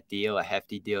on that deal, a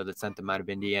hefty deal that sent him out of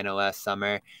Indiana last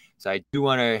summer. So I do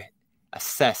want to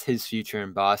assess his future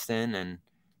in Boston and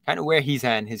kind of where he's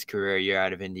at in his career year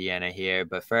out of Indiana here.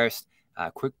 But first,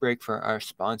 a quick break for our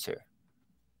sponsor.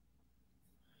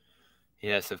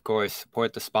 Yes, of course,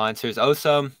 support the sponsors.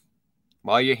 Also,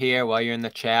 while you're here, while you're in the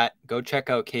chat, go check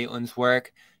out Caitlin's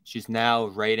work. She's now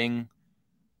writing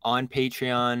on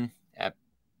Patreon at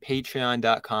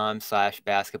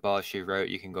patreon.com/basketball. She wrote.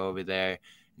 You can go over there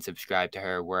and subscribe to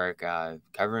her work,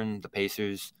 covering the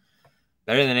Pacers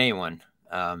better than anyone.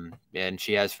 And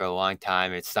she has for a long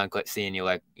time. It's stunk seeing you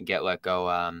get let go.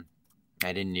 I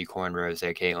didn't need cornrows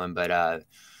there, Caitlin, but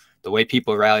the way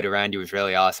people rallied around you was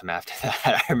really awesome after that.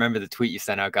 I remember the tweet you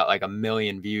sent out got like 1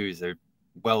 million views, or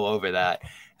well over that.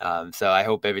 So I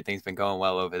hope everything's been going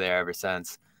well over there ever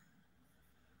since.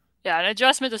 Yeah, an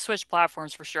adjustment to switch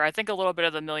platforms for sure. I think a little bit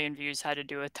of the 1 million views had to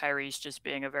do with Tyrese just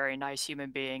being a very nice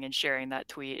human being and sharing that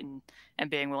tweet and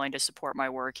being willing to support my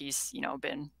work. He's,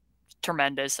 been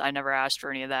tremendous. I never asked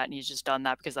for any of that, and he's just done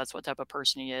that because that's what type of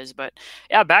person he is. But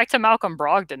yeah, back to Malcolm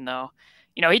Brogdon though.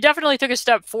 he definitely took a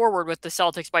step forward with the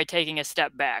Celtics by taking a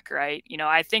step back, right?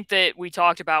 I think that we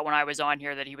talked about when I was on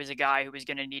here that he was a guy who was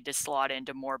going to need to slot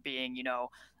into more being,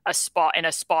 a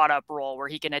spot up role where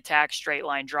he can attack straight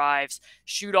line drives,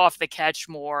 shoot off the catch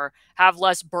more, have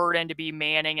less burden to be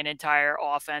manning an entire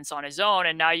offense on his own.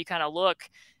 And now you kind of look,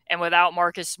 and without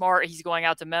Marcus Smart, he's going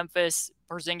out to Memphis.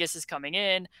 Porzingis is coming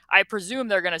in. I presume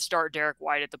they're going to start Derek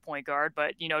White at the point guard,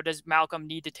 but does Malcolm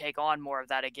need to take on more of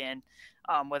that again?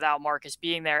 Without Marcus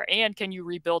being there? And can you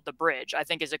rebuild the bridge? I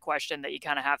think is a question that you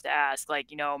kind of have to ask.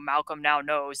 Malcolm now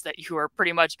knows that you are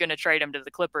pretty much going to trade him to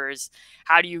the Clippers.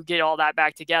 How do you get all that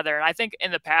back together? And I think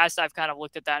in the past, I've kind of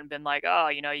looked at that and been like, oh,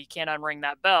 you can't unring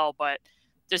that bell. But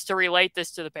just to relate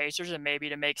this to the Pacers and maybe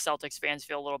to make Celtics fans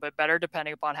feel a little bit better,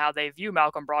 depending upon how they view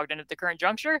Malcolm Brogdon at the current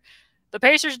juncture, the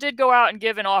Pacers did go out and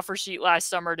give an offer sheet last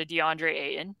summer to DeAndre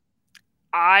Ayton.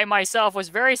 I myself was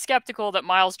very skeptical that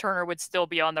Miles Turner would still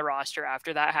be on the roster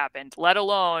after that happened, let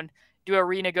alone do a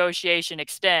renegotiation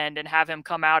extend and have him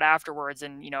come out afterwards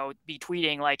and, be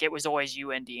tweeting like it was always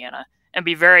you, Indiana, and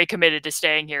be very committed to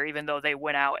staying here, even though they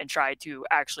went out and tried to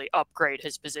actually upgrade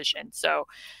his position. So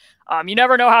you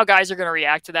never know how guys are going to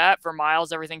react to that. For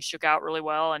Miles, everything shook out really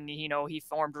well. And, he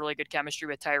formed really good chemistry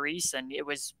with Tyrese, and it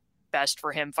was best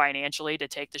for him financially to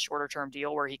take the shorter term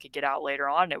deal where he could get out later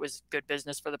on. It was good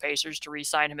business for the Pacers to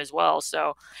re-sign him as well.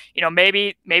 So,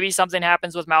 maybe something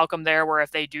happens with Malcolm there where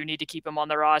if they do need to keep him on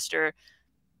the roster,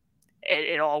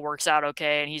 it all works out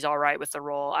okay and he's all right with the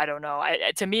role. I don't know.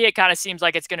 To me, it kind of seems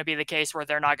like it's going to be the case where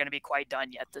they're not going to be quite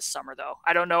done yet this summer, though.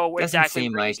 I don't know exactly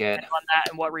where you stand on that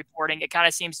and what reporting. It kind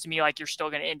of seems to me like you're still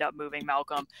going to end up moving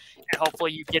Malcolm, and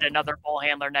hopefully you get another ball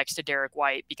handler next to Derek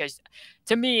White, because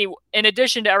to me, in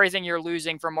addition to everything you're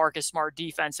losing from Marcus Smart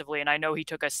defensively, and I know he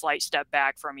took a slight step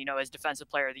back from, his Defensive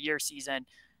Player of the Year season,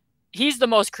 he's the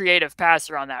most creative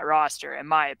passer on that roster, in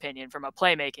my opinion, from a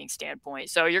playmaking standpoint.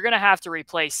 So you're going to have to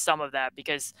replace some of that,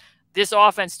 because this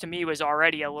offense to me was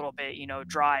already a little bit,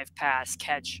 drive, pass,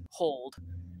 catch, hold,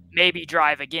 maybe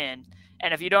drive again.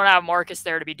 And if you don't have Marcus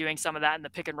there to be doing some of that in the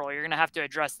pick and roll, you're going to have to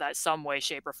address that some way,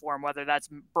 shape, or form, whether that's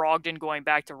Brogdon going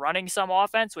back to running some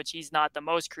offense, which he's not the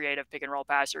most creative pick and roll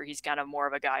passer. He's kind of more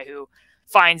of a guy who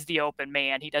finds the open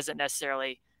man. He doesn't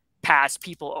necessarily pass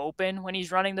people open when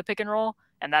he's running the pick and roll,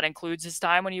 and that includes his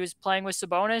time when he was playing with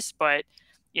Sabonis. But,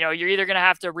 you're either going to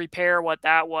have to repair what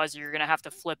that was, or you're going to have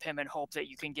to flip him and hope that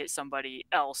you can get somebody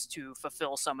else to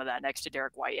fulfill some of that next to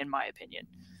Derek White, in my opinion.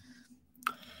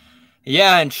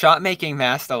 Yeah, and shot making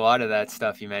masked a lot of that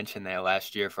stuff you mentioned there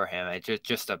last year for him. It's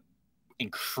just a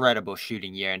incredible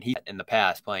shooting year, and he in the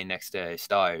past playing next to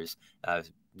stars,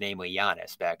 namely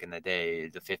Giannis back in the day,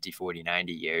 the 50, 40,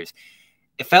 90 years.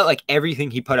 It felt like everything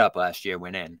he put up last year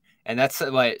went in. And that's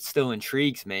what still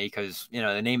intrigues me, because,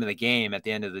 the name of the game at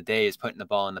the end of the day is putting the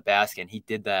ball in the basket. And he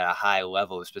did that at a high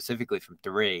level, specifically from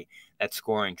three. That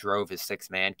scoring drove his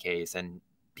six-man case, and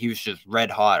he was just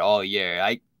red hot all year.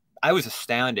 I was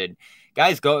astounded.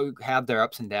 Guys go have their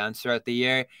ups and downs throughout the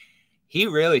year. He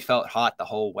really felt hot the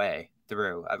whole way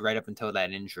through, right up until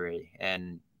that injury.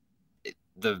 And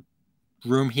the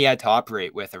room he had to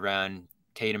operate with around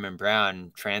Tatum and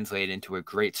Brown translated into a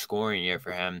great scoring year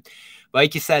for him.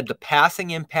 Like you said, the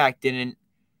passing impact didn't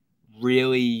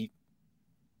really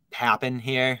happen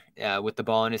here with the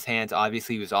ball in his hands.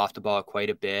 Obviously, he was off the ball quite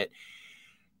a bit.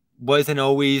 Wasn't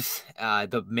always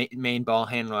the main ball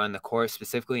handler on the court,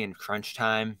 specifically in crunch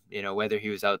time. Whether he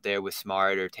was out there with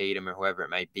Smart or Tatum or whoever it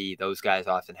might be, those guys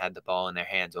often had the ball in their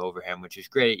hands over him, which is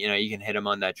great. You can hit him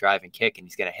on that drive and kick, and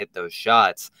he's going to hit those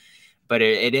shots. But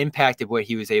it impacted what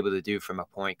he was able to do from a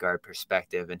point guard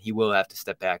perspective, and he will have to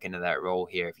step back into that role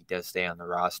here if he does stay on the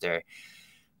roster.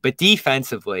 But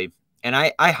defensively, and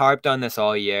I harped on this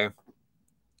all year,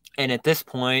 and at this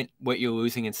point, what you're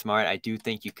losing in Smart, I do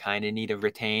think you kind of need to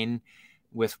retain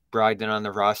with Brogdon on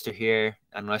the roster here,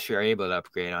 unless you're able to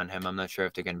upgrade on him. I'm not sure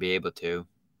if they're going to be able to.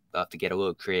 They'll have to get a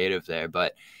little creative there.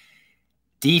 But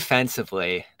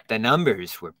defensively, the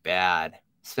numbers were bad,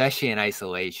 especially in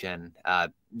isolation.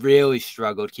 Really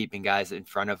struggled keeping guys in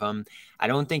front of him. I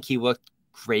don't think he looked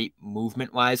great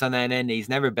movement-wise on that end. He's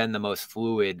never been the most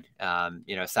fluid,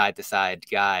 side-to-side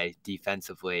guy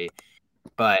defensively.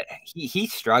 But he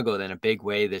struggled in a big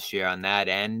way this year on that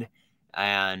end.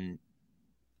 And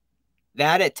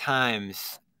that at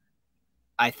times,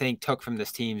 I think, took from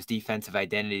this team's defensive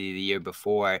identity the year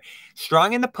before.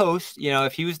 Strong in the post,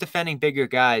 if he was defending bigger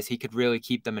guys, he could really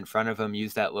keep them in front of him,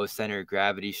 use that low center of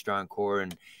gravity, strong core,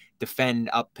 and defend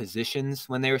up positions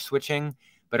when they were switching.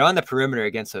 But on the perimeter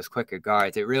against those quicker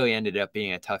guards, it really ended up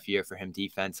being a tough year for him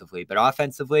defensively. But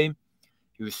offensively,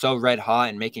 he was so red hot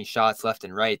and making shots left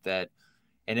and right that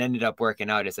it ended up working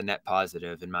out as a net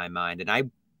positive in my mind.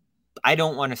 And I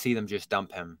don't want to see them just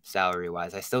dump him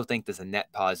salary-wise. I still think there's a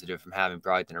net positive from having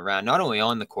Brogdon around, not only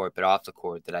on the court, but off the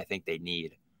court, that I think they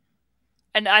need.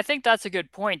 And I think that's a good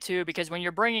point too, because when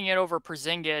you're bringing it over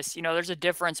Porzingis, there's a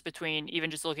difference between even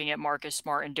just looking at Marcus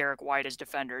Smart and Derek White as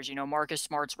defenders. Marcus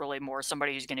Smart's really more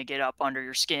somebody who's going to get up under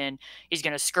your skin. He's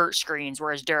going to skirt screens,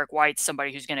 whereas Derek White's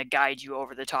somebody who's going to guide you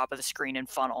over the top of the screen and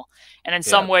funnel. And in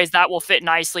some ways, that will fit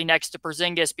nicely next to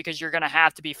Porzingis because you're going to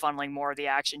have to be funneling more of the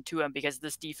action to him because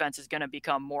this defense is going to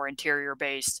become more interior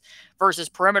based versus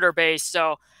perimeter based.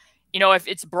 So, if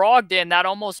it's Brogdon, that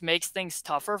almost makes things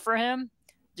tougher for him.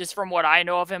 Just from what I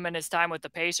know of him and his time with the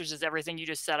Pacers, is everything you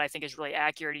just said, I think is really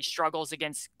accurate. He struggles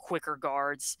against quicker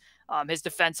guards. His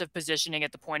defensive positioning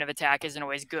at the point of attack isn't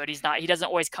always good. He doesn't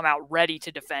always come out ready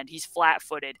to defend. He's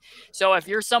flat-footed. So if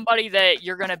you're somebody that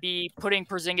you're going to be putting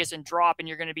Porzingis in drop and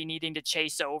you're going to be needing to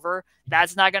chase over,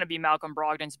 that's not going to be Malcolm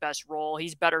Brogdon's best role.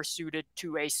 He's better suited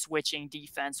to a switching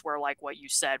defense where, like what you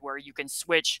said, where you can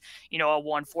switch, a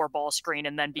 1-4 ball screen.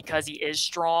 And then because he is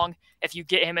strong, if you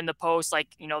get him in the post,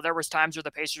 there was times where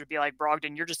the Pacers would be like,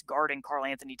 Brogdon, you're just guarding Karl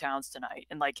Anthony Towns tonight.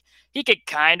 And he could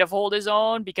kind of hold his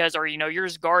own because, you're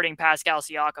just guarding Pascal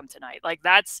Siakam tonight.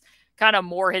 That's kind of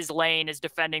more his lane, is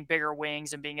defending bigger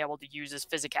wings and being able to use his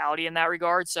physicality in that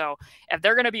regard. So if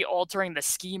they're going to be altering the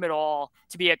scheme at all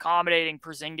to be accommodating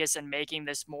Porzingis and making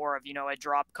this more of, a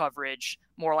drop coverage,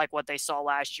 more like what they saw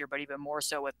last year, but even more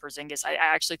so with Porzingis, I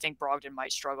actually think Brogdon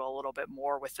might struggle a little bit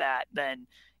more with that than,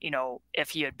 if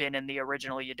he had been in the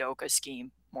original Udoka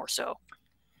scheme more so.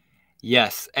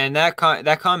 Yes, and that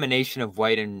combination of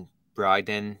White and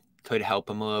Brogdon could help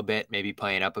him a little bit, maybe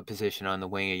playing up a position on the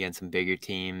wing against some bigger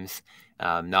teams,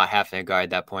 not having to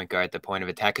guard that point guard at the point of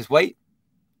attack. Because White,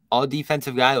 all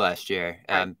defensive guy last year,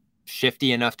 right.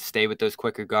 Shifty enough to stay with those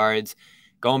quicker guards.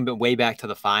 Going way back to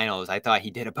the finals, I thought he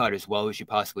did about as well as you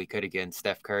possibly could against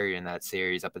Steph Curry in that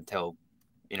series up until,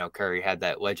 Curry had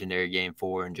that legendary Game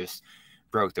 4 and just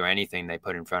broke through anything they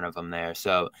put in front of him there.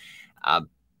 So,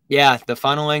 yeah, the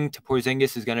funneling to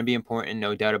Porzingis is going to be important,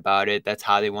 no doubt about it. That's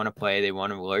how they want to play. They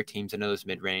want to lure teams into those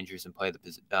mid-rangers and play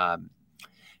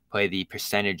the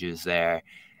percentages there.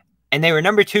 And they were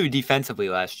number 2 defensively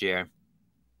last year.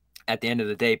 At the end of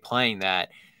the day, playing that.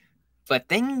 But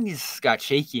things got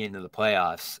shaky into the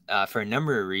playoffs for a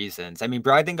number of reasons. I mean,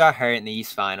 Brogdon got hurt in the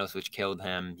East Finals, which killed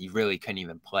him. He really couldn't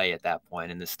even play at that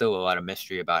point, and there's still a lot of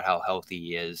mystery about how healthy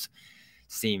he is.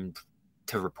 Seemed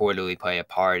to reportedly play a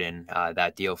part in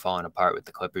that deal falling apart with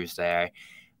the Clippers there.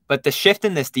 But the shift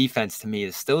in this defense, to me,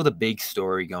 is still the big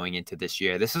story going into this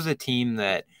year. This was a team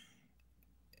that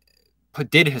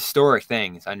did historic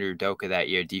things under Udoka that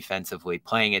year defensively,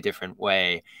 playing a different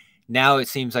way. Now it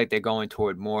seems like they're going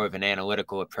toward more of an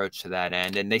analytical approach to that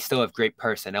end, and they still have great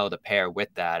personnel to pair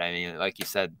with that. I mean, like you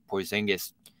said,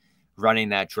 Porzingis running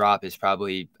that drop is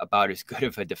probably about as good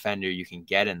of a defender you can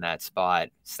get in that spot,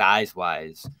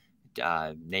 size-wise,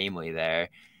 namely there.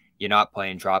 You're not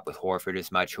playing drop with Horford as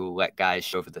much, who will let guys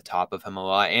show over the top of him a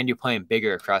lot, and you're playing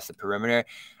bigger across the perimeter.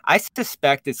 I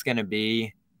suspect it's going to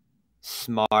be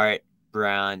Smart,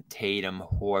 Brown, Tatum,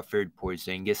 Horford,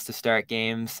 Porzingis to start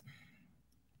games.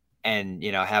 And,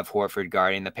 have Horford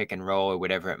guarding the pick and roll or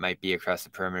whatever it might be across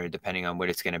the perimeter, depending on what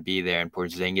it's going to be there, and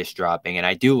Porzingis dropping. And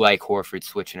I do like Horford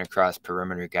switching across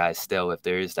perimeter guys still, if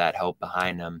there is that help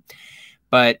behind them.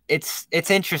 But it's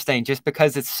interesting just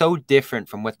because it's so different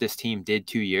from what this team did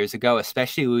 2 years ago,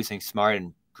 especially losing Smart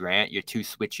and Grant, your 2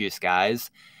 switchiest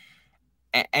guys.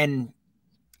 And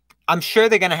I'm sure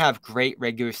they're going to have great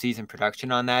regular season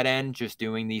production on that end, just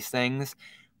doing these things.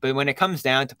 But when it comes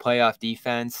down to playoff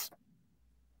defense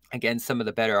against some of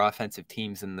the better offensive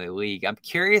teams in the league, I'm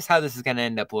curious how this is going to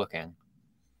end up looking.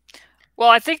 Well,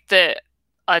 I think that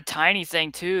a tiny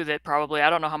thing too that probably, I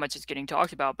don't know how much it's getting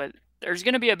talked about, but there's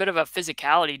going to be a bit of a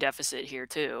physicality deficit here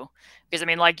too. Because, I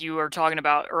mean, like you were talking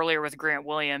about earlier with Grant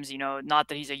Williams, not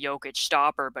that he's a Jokic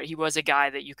stopper, but he was a guy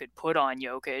that you could put on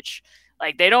Jokic.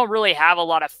 They don't really have a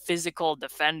lot of physical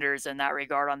defenders in that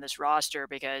regard on this roster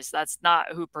because that's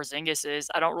not who Porzingis is.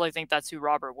 I don't really think that's who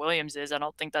Robert Williams is. I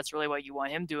don't think that's really what you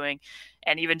want him doing.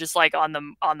 And even just on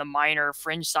the minor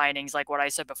fringe signings, like what I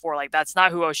said before, that's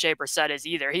not who Oshae Brissett is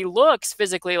either. He looks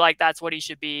physically like that's what he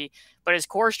should be, but his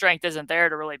core strength isn't there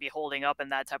to really be holding up in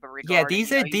that type of regard. Yeah,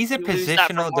 these are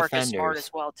positional defenders. Smart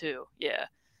as well too. Yeah.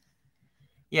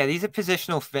 Yeah, these are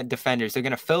positional defenders. They're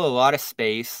going to fill a lot of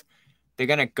space. They're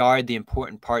going to guard the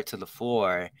important parts of the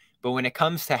floor. But when it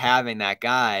comes to having that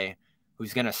guy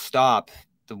who's going to stop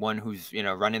the one who's,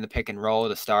 running the pick and roll,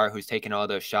 the star who's taking all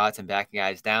those shots and backing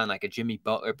guys down, like a Jimmy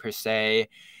Butler per se,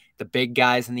 the big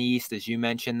guys in the East, as you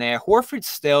mentioned there. Horford's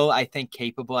still, I think,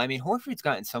 capable. I mean, Horford's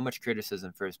gotten so much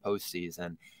criticism for his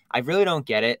postseason. I really don't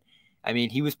get it. I mean,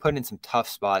 he was put in some tough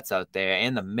spots out there,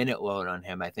 and the minute load on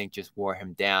him, I think, just wore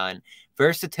him down.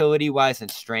 Versatility-wise and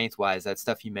strength-wise, that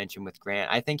stuff you mentioned with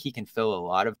Grant, I think he can fill a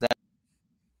lot of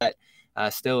that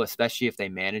still, especially if they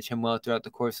manage him well throughout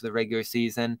the course of the regular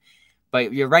season.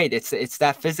 But you're right, it's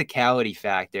that physicality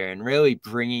factor and really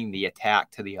bringing the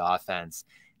attack to the offense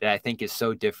that I think is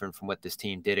so different from what this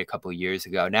team did a couple of years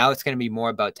ago. Now it's going to be more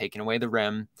about taking away the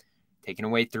rim, taking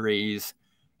away threes,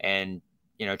 and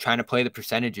trying to play the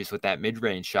percentages with that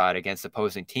mid-range shot against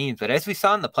opposing teams. But as we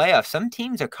saw in the playoffs, some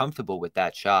teams are comfortable with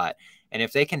that shot. And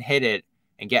if they can hit it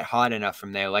and get hot enough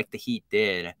from there, like the Heat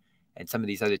did, and some of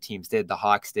these other teams did, the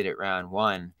Hawks did it round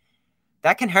one,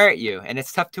 that can hurt you. And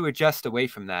it's tough to adjust away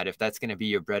from that if that's going to be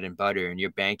your bread and butter and you're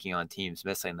banking on teams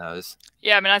missing those.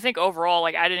 Yeah, I mean, I think overall,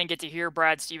 like, I didn't get to hear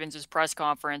Brad Stevens' press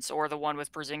conference or the one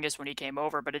with Porzingis when he came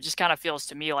over, but it just kind of feels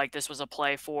to me like this was a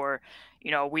play for,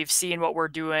 we've seen what we're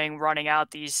doing running out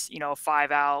these,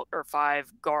 5 out or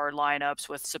 5 guard lineups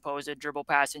with supposed dribble,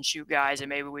 pass, and shoot guys, and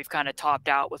maybe we've kind of topped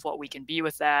out with what we can be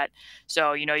with that.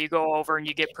 So, you go over and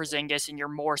you get Porzingis, and you're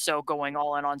more so going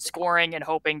all in on scoring and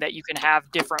hoping that you can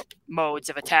have different modes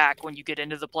of attack when you get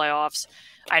into the playoffs.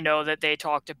 I know that they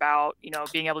talked about,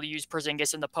 being able to use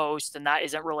Porzingis in the post, and that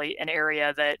isn't really an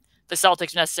area that the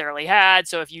Celtics necessarily had.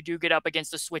 So if you do get up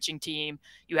against a switching team,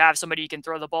 you have somebody you can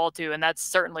throw the ball to, and that's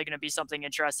certainly going to be something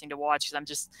interesting to watch.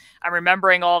 Because I'm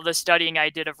remembering all of the studying I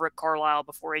did of Rick Carlisle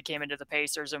before he came into the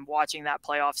Pacers and watching that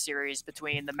playoff series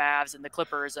between the Mavs and the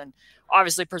Clippers. And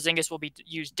obviously Porzingis will be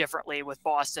used differently with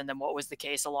Boston than what was the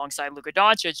case alongside Luka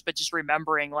Doncic, but just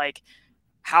remembering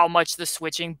how much the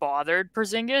switching bothered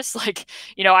Porzingis.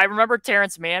 I remember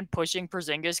Terrence Mann pushing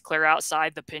Porzingis clear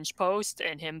outside the pinch post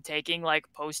and him taking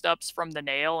post-ups from the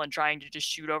nail and trying to just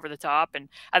shoot over the top. And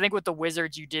I think with the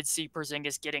Wizards, you did see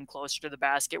Porzingis getting closer to the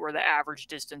basket where the average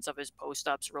distance of his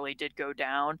post-ups really did go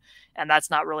down. And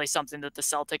that's not really something that the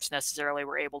Celtics necessarily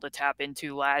were able to tap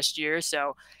into last year.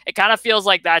 So it kind of feels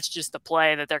like that's just the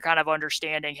play that they're kind of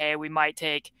understanding, hey, we might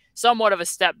take somewhat of a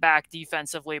step back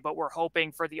defensively, but we're hoping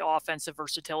for the offensive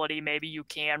versatility. Maybe you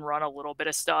can run a little bit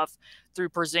of stuff through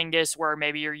Porzingis where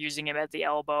maybe you're using him at the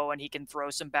elbow and he can throw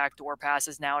some backdoor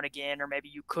passes now and again, or maybe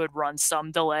you could run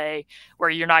some delay where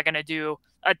you're not going to do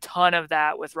a ton of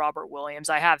that with Robert Williams.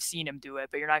 I have seen him do it,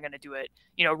 but you're not going to do it,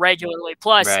 regularly.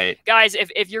 Plus, right, guys,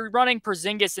 if you're running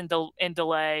Porzingis in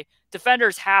delay,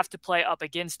 defenders have to play up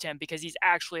against him because he's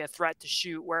actually a threat to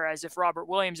shoot. Whereas if Robert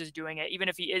Williams is doing it, even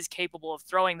if he is capable of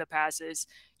throwing the passes,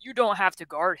 you don't have to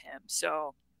guard him.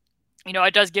 So,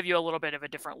 it does give you a little bit of a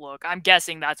different look. I'm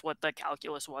guessing that's what the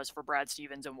calculus was for Brad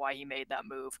Stevens and why he made that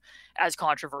move, as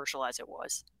controversial as it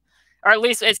was. Or at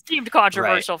least it seemed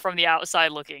controversial from the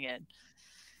outside looking in.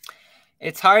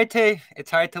 It's hard to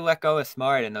let go of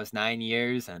Smart in those 9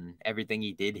 years and everything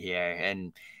he did here.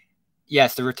 And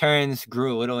yes, the returns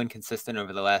grew a little inconsistent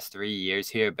over the last 3 years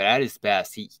here, but at his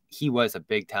best, he was a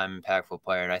big-time impactful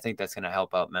player, and I think that's going to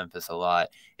help out Memphis a lot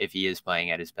if he is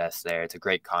playing at his best there. It's a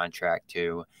great contract,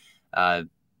 too.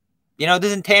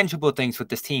 There's intangible things with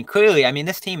this team. Clearly, I mean,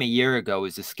 this team a year ago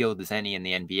was as skilled as any in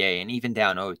the NBA, and even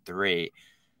down 0-3,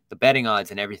 the betting odds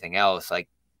and everything else,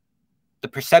 the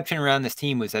perception around this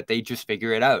team was that they just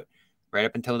figure it out right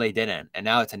up until they didn't. And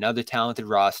now it's another talented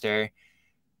roster.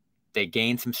 They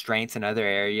gained some strengths in other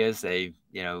areas. They,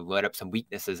 let up some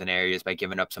weaknesses in areas by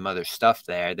giving up some other stuff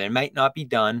there. They might not be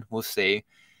done. We'll see.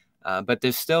 But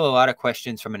there's still a lot of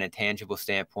questions from an intangible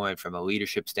standpoint, from a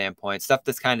leadership standpoint, stuff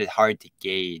that's kind of hard to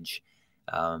gauge.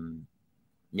 And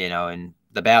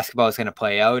the basketball is going to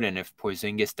play out. And if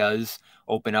Porzingis does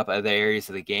open up other areas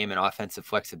of the game and offensive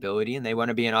flexibility, and they want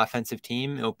to be an offensive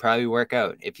team, it'll probably work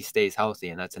out if he stays healthy.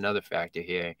 And that's another factor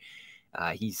here.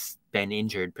 He's been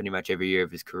injured pretty much every year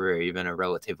of his career, even a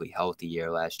relatively healthy year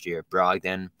last year.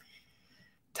 Brogdon,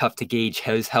 tough to gauge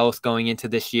his health going into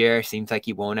this year. Seems like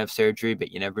he won't have surgery,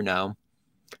 but you never know.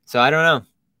 So I don't know.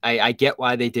 I get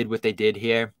why they did what they did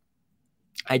here.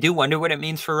 I do wonder what it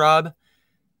means for Rob.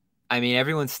 I mean,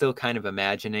 everyone's still kind of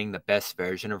imagining the best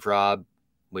version of Rob,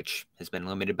 which has been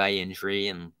limited by injury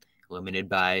and limited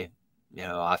by,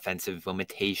 offensive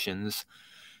limitations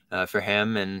for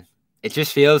him. And it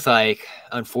just feels like,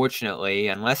 unfortunately,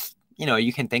 unless,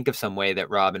 you can think of some way that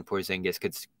Rob and Porzingis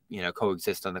could,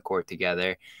 coexist on the court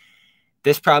together,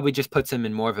 this probably just puts him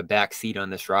in more of a back seat on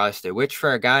this roster, which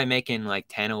for a guy making like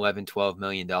 10, 11, $12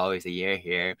 million a year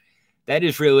here, that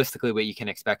is realistically what you can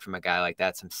expect from a guy like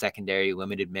that. Some secondary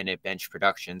limited minute bench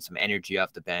production, some energy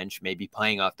off the bench, maybe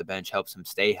playing off the bench helps him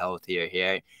stay healthier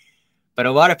here. But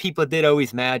a lot of people did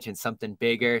always imagine something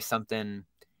bigger, something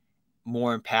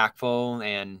more impactful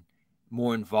and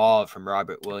more involved from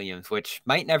Robert Williams, which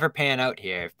might never pan out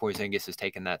here if Porzingis has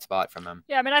taken that spot from him.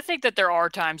 Yeah, I mean, I think that there are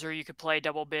times where you could play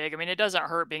double big. I mean, it doesn't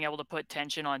hurt being able to put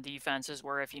tension on defenses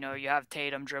where if, you have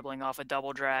Tatum dribbling off a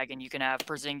double drag and you can have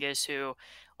Porzingis who,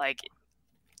 like,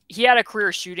 he had a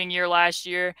career shooting year last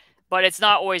year, but it's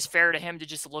not always fair to him to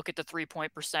just look at the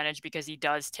 3-point percentage because he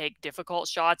does take difficult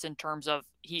shots in terms of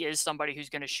he is somebody who's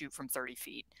going to shoot from 30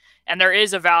 feet. And there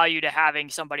is a value to having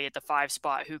somebody at the 5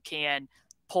 spot who can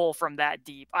pull from that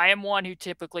deep. I am one who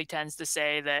typically tends to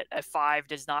say that a 5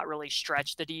 does not really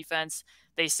stretch the defense.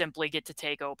 They simply get to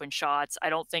take open shots. I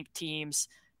don't think teams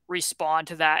respond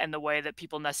to that in the way that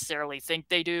people necessarily think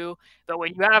they do. But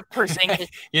when you have Porzingis,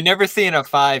 you're never seeing a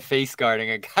 5 face guarding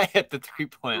a guy at the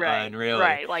 3-point line, really.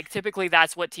 Right. Like typically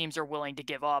that's what teams are willing to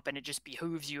give up, and it just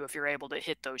behooves you if you're able to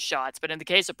hit those shots. But in the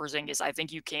case of Porzingis, I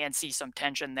think you can see some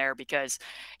tension there because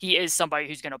he is somebody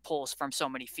who's going to pull from so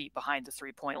many feet behind the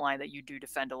 3-point line that you do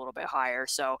defend a little bit higher.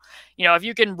 So, if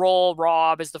you can roll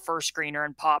Rob as the first screener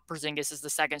and pop Porzingis as the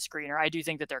second screener, I do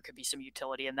think that there could be some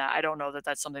utility in that. I don't know that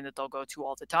that's something that they'll go to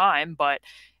all the time, but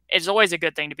it's always a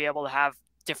good thing to be able to have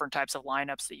different types of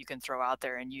lineups that you can throw out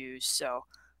there and use. So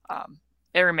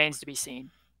it remains to be seen.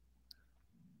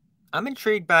 I'm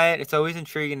intrigued by it. It's always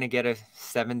intriguing to get a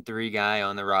 7'3" guy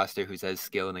on the roster who's as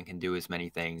skilled and can do as many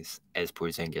things as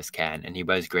Porzingis can, and he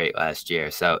was great last year.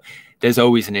 So there's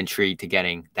always an intrigue to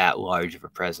getting that large of a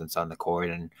presence on the court,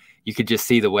 and you could just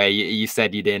see the way you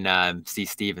said you didn't see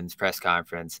Stevens' press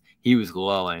conference. He was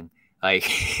glowing. Like,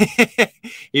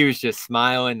 he was just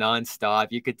smiling nonstop.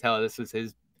 You could tell this was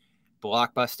his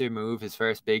blockbuster move, his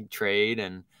first big trade,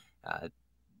 and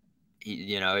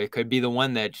it could be the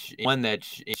one that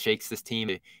shakes this team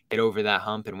to get over that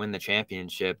hump and win the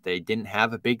championship. They didn't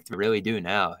have a big three, really do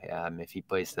now if he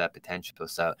plays to that potential.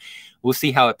 So we'll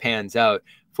see how it pans out.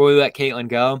 Before we let Caitlin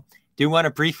go, do want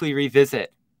to briefly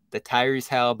revisit the Tyrese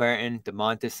Halliburton,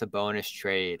 Domantas Sabonis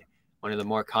trade, one of the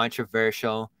more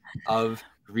controversial of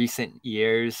recent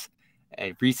years,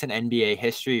 recent NBA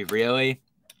history, really.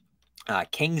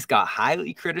 Kings got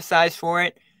highly criticized for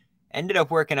it. Ended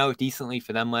up working out decently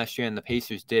for them last year, and the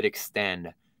Pacers did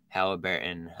extend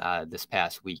Halliburton this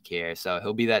past week here. So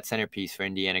he'll be that centerpiece for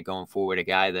Indiana going forward, a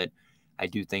guy that I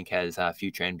do think has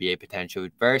future NBA potential.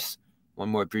 First, one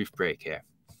more brief break here.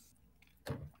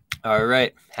 All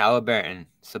right, Halliburton,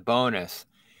 Sabonis.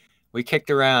 We kicked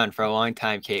around for a long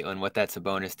time, Caitlin, what that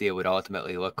Sabonis deal would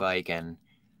ultimately look like, and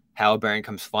Halliburton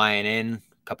comes flying in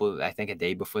a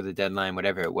day before the deadline,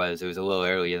 whatever it was. It was a little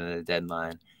earlier than the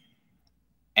deadline.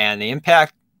 And the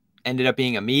impact ended up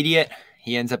being immediate.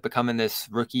 He ends up becoming this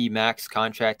rookie max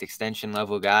contract extension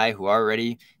level guy who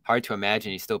already, hard to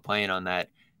imagine he's still playing on that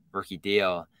rookie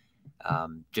deal,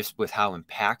 just with how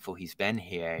impactful he's been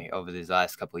here over these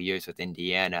last couple of years with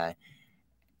Indiana.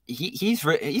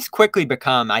 He's quickly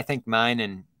become, I think, mine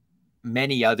and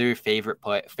many other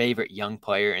favorite young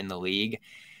player in the league.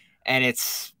 And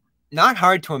it's not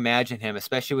hard to imagine him,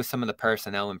 especially with some of the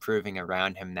personnel improving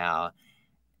around him now.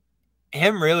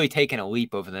 Him really taking a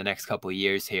leap over the next couple of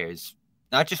years here is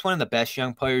not just one of the best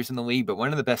young players in the league, but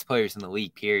one of the best players in the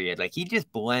league, period. Like, he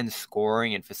just blends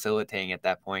scoring and facilitating at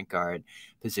that point guard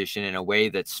position in a way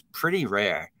that's pretty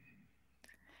rare.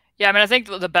 Yeah, I mean, I think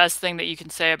the best thing that you can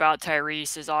say about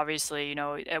Tyrese is obviously,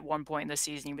 at one point in the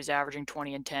season, he was averaging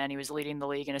 20 and 10. He was leading the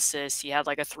league in assists. He had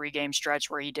like a 3-game stretch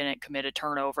where he didn't commit a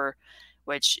turnover,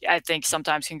 which I think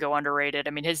sometimes can go underrated.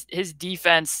 I mean, his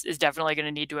defense is definitely going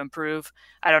to need to improve.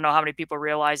 I don't know how many people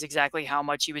realize exactly how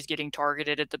much he was getting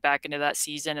targeted at the back end of that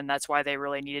season, and that's why they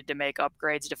really needed to make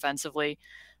upgrades defensively.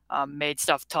 Made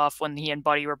stuff tough when he and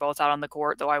Buddy were both out on the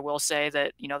court, though I will say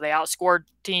that, they outscored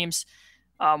teams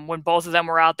when both of them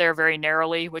were out there very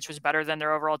narrowly, which was better than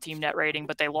their overall team net rating,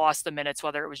 but they lost the minutes,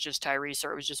 whether it was just Tyrese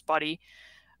or it was just Buddy.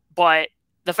 But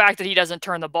the fact that he doesn't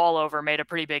turn the ball over made a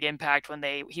pretty big impact when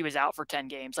he was out for 10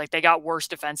 games. Like, they got worse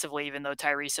defensively, even though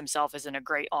Tyrese himself isn't a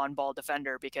great on-ball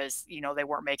defender because, they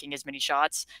weren't making as many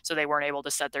shots, so they weren't able to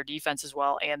set their defense as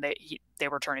well, and they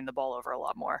were turning the ball over a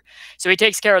lot more. So he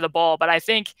takes care of the ball, but I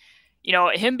think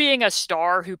him being a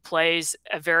star who plays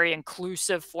a very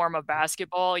inclusive form of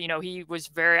basketball, he was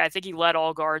I think he led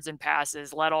all guards in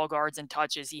passes, led all guards in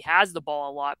touches. He has the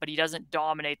ball a lot, but he doesn't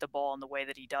dominate the ball in the way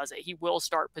that he does it. He will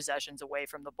start possessions away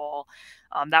from the ball.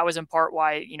 That was in part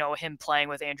why, him playing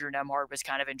with Andrew Nembhard was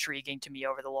kind of intriguing to me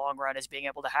over the long run, is being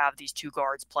able to have these two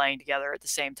guards playing together at the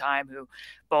same time who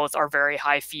both are very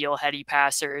high feel, heady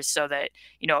passers, so that,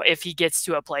 if he gets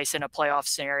to a place in a playoff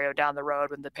scenario down the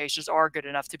road when the Pacers are good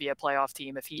enough to be a playoff playoff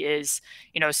team if he is,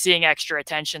 seeing extra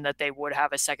attention that they would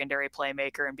have a secondary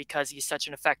playmaker. And because he's such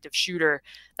an effective shooter,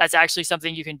 that's actually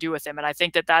something you can do with him. And I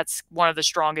think that that's one of the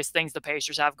strongest things the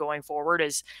Pacers have going forward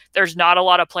is there's not a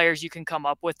lot of players you can come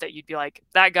up with that you'd be like,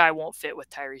 that guy won't fit with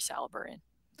Tyrese Halliburton.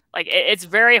 Like it's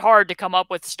very hard to come up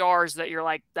with stars that you're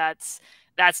like, that's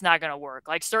not going to work.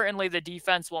 Like certainly the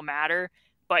defense will matter,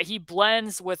 but he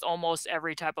blends with almost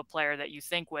every type of player that you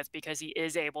think with because he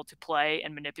is able to play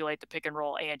and manipulate the pick and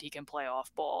roll and he can play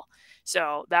off ball.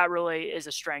 So that really is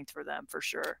a strength for them for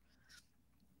sure.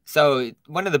 So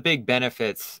one of the big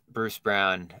benefits Bruce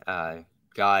Brown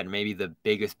got, maybe the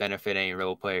biggest benefit any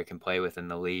role player can play with in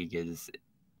the league, is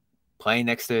playing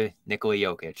next to Nikola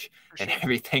Jokic and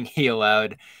everything he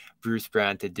allowed Bruce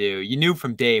Brown to do. You knew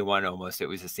from day one almost it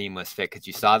was a seamless fit because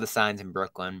you saw the signs in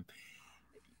Brooklyn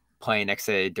playing next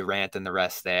to Durant and the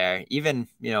rest there. Even,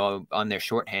 on their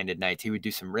shorthanded nights, he would do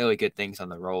some really good things on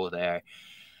the roll there.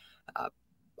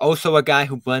 Also a guy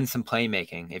who blends some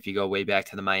playmaking. If you go way back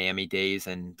to the Miami days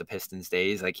and the Pistons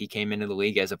days, like he came into the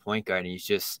league as a point guard and he's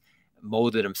just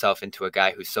molded himself into a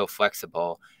guy who's so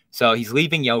flexible. So he's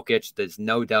leaving Jokic. There's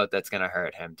no doubt that's going to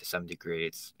hurt him to some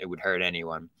degree. It would hurt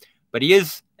anyone. But he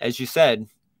is, as you said,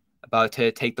 about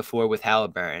to take the floor with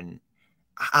Halliburton.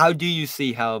 How do you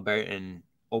see Halliburton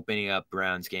opening up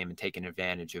Brown's game and taking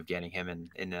advantage of getting him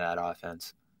into that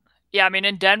offense? Yeah, I mean,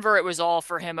 in Denver, it was all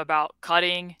for him about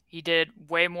cutting. He did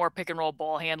way more pick and roll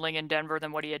ball handling in Denver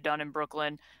than what he had done in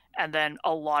Brooklyn. And then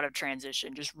a lot of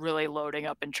transition, just really loading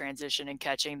up in transition and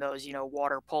catching those,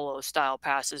 water polo style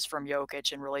passes from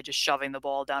Jokic and really just shoving the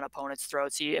ball down opponents'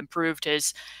 throats. He improved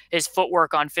his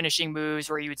footwork on finishing moves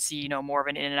where you would see, more of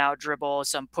an in and out dribble,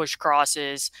 some push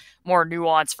crosses, more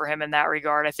nuance for him in that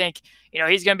regard. I think,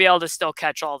 he's going to be able to still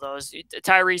catch all those.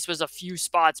 Tyrese was a few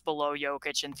spots below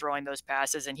Jokic in throwing those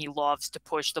passes, and he loves to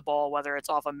push the ball, whether it's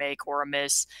off a make or a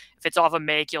miss. If it's off a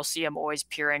make, you'll see him always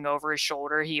peering over his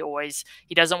shoulder. He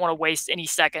doesn't want to waste any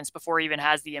seconds before he even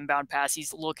has the inbound pass.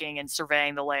 He's looking and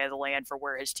surveying the lay of the land for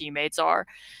where his teammates are.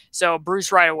 So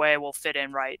Bruce right away will fit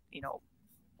in right,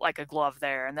 like a glove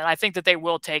there. And then I think that they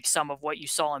will take some of what you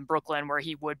saw in Brooklyn where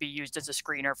he would be used as a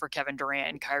screener for Kevin Durant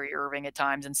and Kyrie Irving at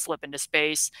times and slip into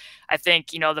space. I think,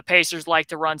 the Pacers like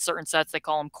to run certain sets. They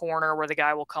call them corner, where the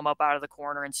guy will come up out of the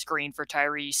corner and screen for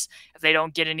Tyrese. If they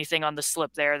don't get anything on the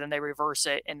slip there, then they reverse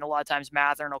it. And a lot of times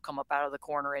Matherin will come up out of the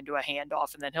corner into a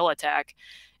handoff and then he'll attack.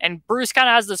 And Bruce kind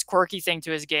of has this quirky thing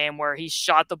to his game where he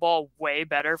shot the ball way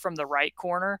better from the right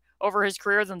corner over his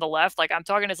career than the left. Like I'm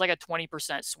talking, it's like a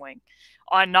 20% swing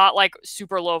on not like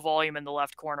super low volume in the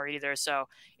left corner either. So,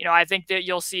 I think that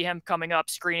you'll see him coming up,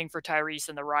 screening for Tyrese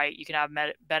in the right. You can have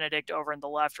Benedict over in the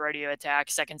left, ready to attack,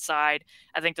 second side.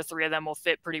 I think the three of them will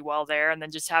fit pretty well there. And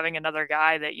then just having another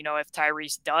guy that, if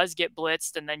Tyrese does get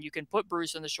blitzed and then you can put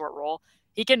Bruce in the short roll,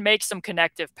 he can make some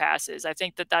connective passes. I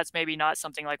think that that's maybe not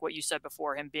something like what you said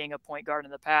before, him being a point guard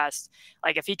in the past.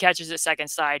 Like if he catches it second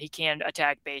side, he can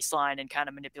attack baseline and kind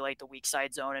of manipulate the weak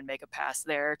side zone and make a pass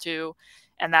there too.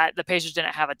 And that the Pacers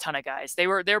didn't have a ton of guys. They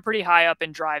were pretty high up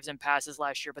in drives and passes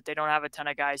last year, but they don't have a ton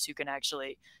of guys who can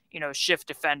actually, shift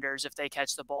defenders if they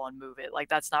catch the ball and move it. Like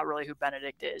that's not really who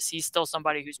Benedict is. He's still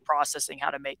somebody who's processing how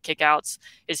to make kickouts.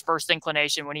 His first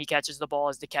inclination when he catches the ball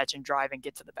is to catch and drive and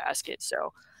get to the basket.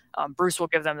 So Bruce will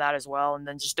give them that as well. And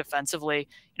then just defensively,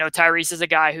 Tyrese is a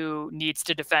guy who needs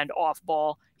to defend off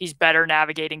ball. He's better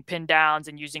navigating pin downs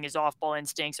and using his off ball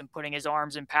instincts and putting his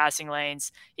arms in passing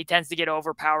lanes. He tends to get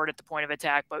overpowered at the point of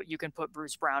attack, but you can put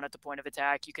Bruce Brown at the point of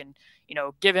attack. You can,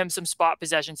 give him some spot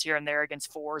possessions here and there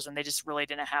against fours, and they just really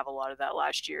didn't have a lot of that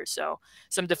last year. So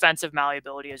some defensive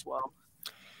malleability as well.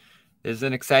 There's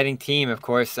an exciting team. Of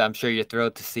course, I'm sure you're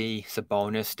thrilled to see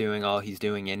Sabonis doing all he's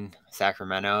doing in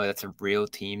Sacramento. That's a real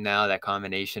team now. That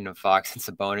combination of Fox and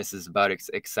Sabonis is about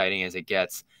exciting as it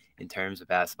gets in terms of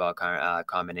basketball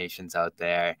combinations out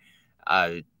there.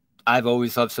 I've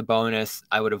always loved Sabonis.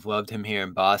 I would have loved him here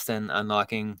in Boston,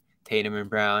 unlocking Tatum and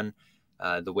Brown,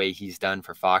 the way he's done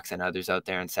for Fox and others out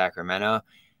there in Sacramento.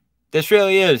 This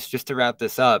really is, just to wrap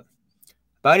this up,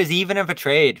 about as even of a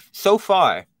trade so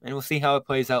far, and we'll see how it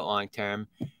plays out long term.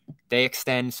 They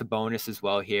extend Sabonis as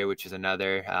well here, which is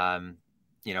another,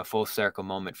 full circle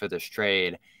moment for this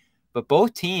trade. But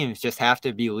both teams just have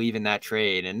to be leaving that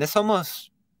trade, and this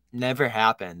almost never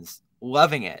happens.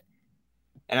 Loving it.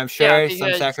 And I'm sure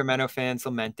some Sacramento fans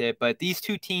lament it, but these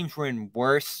two teams were in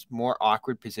worse, more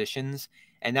awkward positions,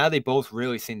 and now they both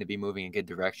really seem to be moving in good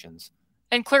directions.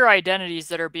 And clear identities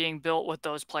that are being built with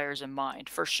those players in mind,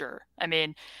 for sure. I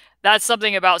mean, that's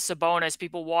something about Sabonis.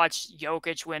 People watch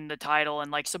Jokic win the title,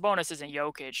 and like Sabonis isn't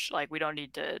Jokic. Like we don't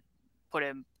need to put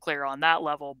him clear on that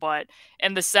level, but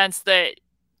in the sense that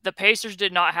the Pacers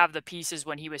did not have the pieces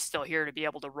when he was still here to be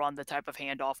able to run the type of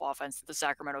handoff offense that the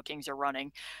Sacramento Kings are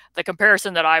running. The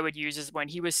comparison that I would use is when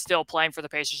he was still playing for the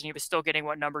Pacers and he was still getting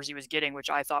what numbers he was getting, which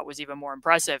I thought was even more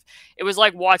impressive. It was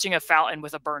like watching a fountain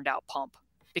with a burned out pump,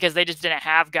 because they just didn't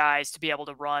have guys to be able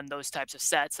to run those types of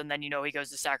sets. And then, he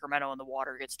goes to Sacramento and the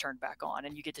water gets turned back on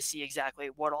and you get to see exactly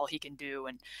what all he can do.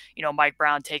 And, Mike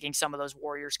Brown taking some of those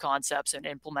Warriors concepts and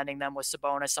implementing them with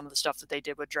Sabonis. Some of the stuff that they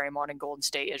did with Draymond and Golden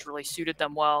State has really suited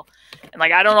them well. And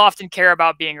I don't often care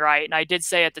about being right. And I did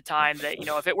say at the time that,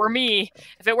 if it were me,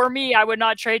 I would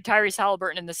not trade Tyrese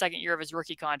Halliburton in the second year of his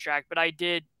rookie contract. But I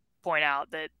did point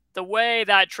out that the way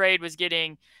that trade was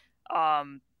getting,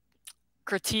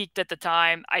 critiqued at the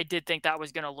time, I did think that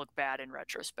was going to look bad in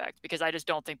retrospect, because I just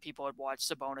don't think people had watched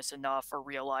Sabonis enough or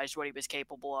realized what he was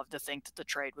capable of to think that the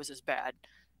trade was as bad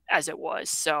as it was.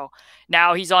 So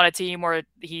now he's on a team where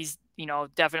he's,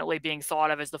 definitely being thought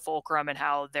of as the fulcrum, and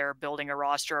how they're building a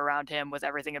roster around him with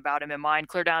everything about him in mind.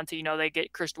 Clear down to, they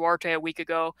get Chris Duarte a week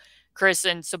ago. Chris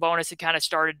and Sabonis had kind of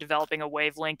started developing a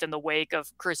wavelength in the wake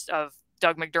of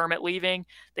Doug McDermott leaving.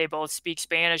 They both speak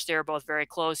Spanish. They're both very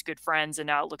close, good friends. And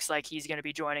now it looks like he's going to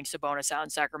be joining Sabonis out in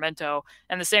Sacramento.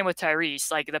 And the same with Tyrese.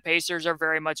 The Pacers are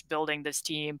very much building this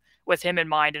team with him in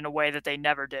mind in a way that they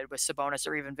never did with Sabonis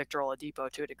or even Victor Oladipo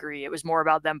to a degree. It was more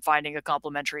about them finding a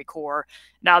complementary core.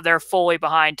 Now they're fully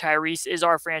behind. Tyrese is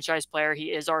our franchise player. He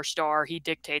is our star. He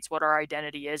dictates what our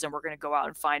identity is. And we're going to go out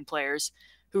and find players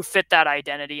who fit that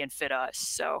identity and fit us.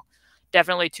 So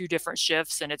definitely two different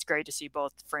shifts, and it's great to see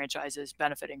both franchises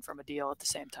benefiting from a deal at the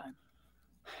same time.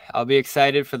 I'll be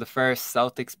excited for the first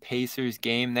Celtics-Pacers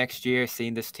game next year,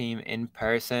 seeing this team in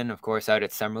person. Of course, out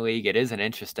at Summer League. It is an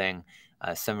interesting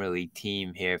Summer League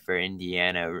team here for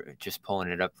Indiana. Just pulling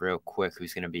it up real quick,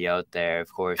 who's going to be out there?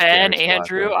 Of course, Ben,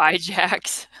 Andrew,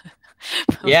 Ijax.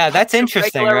 Yeah, that's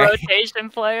interesting, right? Rotation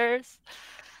players.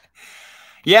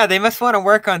 Yeah, they must want to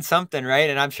work on something, right?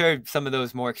 And I'm sure some of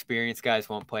those more experienced guys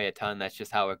won't play a ton. That's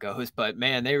just how it goes. But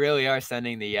man, they really are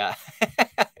sending the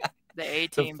the A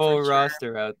team, the full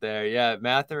roster out there. Yeah,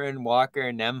 Mathurin,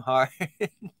 Walker, Nembhard,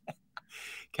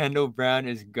 Kendall Brown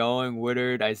is going.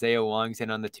 Woodard, Isaiah Wong's in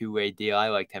on the two-way deal. I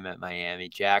liked him at Miami.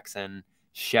 Jackson,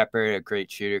 Shepard, a great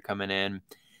shooter coming in.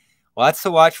 Lots to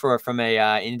watch for from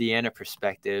a Indiana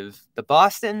perspective. The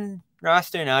Boston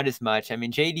roster, not as much. I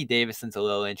mean, J.D. Davison's a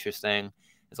little interesting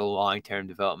as a long-term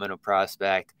developmental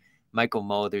prospect. Michael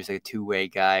Mulder's a two-way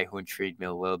guy who intrigued me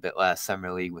a little bit last summer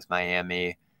league with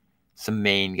Miami. Some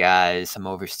Maine guys, some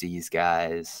overseas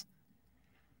guys.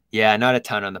 Yeah, not a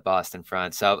ton on the Boston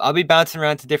front. So I'll be bouncing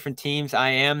around to different teams. I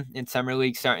am in summer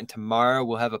league starting tomorrow.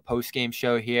 We'll have a post-game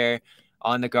show here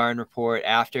on the Garden Report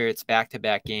after it's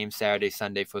back-to-back games, Saturday,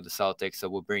 Sunday for the Celtics. So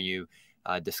we'll bring you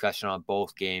discussion on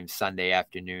both games Sunday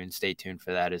afternoon. Stay tuned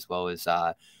for that, as well as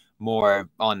more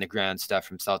on-the-ground stuff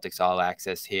from Celtics All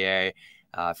Access here.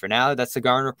 For now, that's the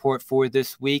Garden Report for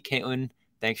this week. Caitlin,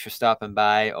 thanks for stopping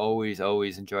by. Always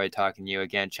enjoy talking to you.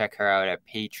 Again, check her out at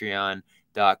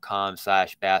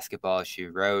patreon.com/basketball she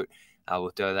wrote. We'll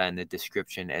throw that in the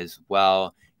description as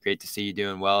well. Great to see you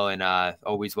doing well, and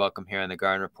always welcome here on the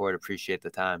Garden Report. Appreciate the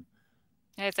time.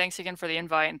 Hey, thanks again for the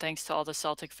invite, and thanks to all the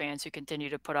Celtic fans who continue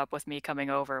to put up with me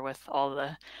coming over with all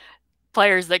the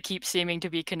players that keep seeming to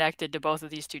be connected to both of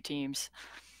these two teams.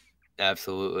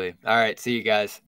 Absolutely. All right. See you guys.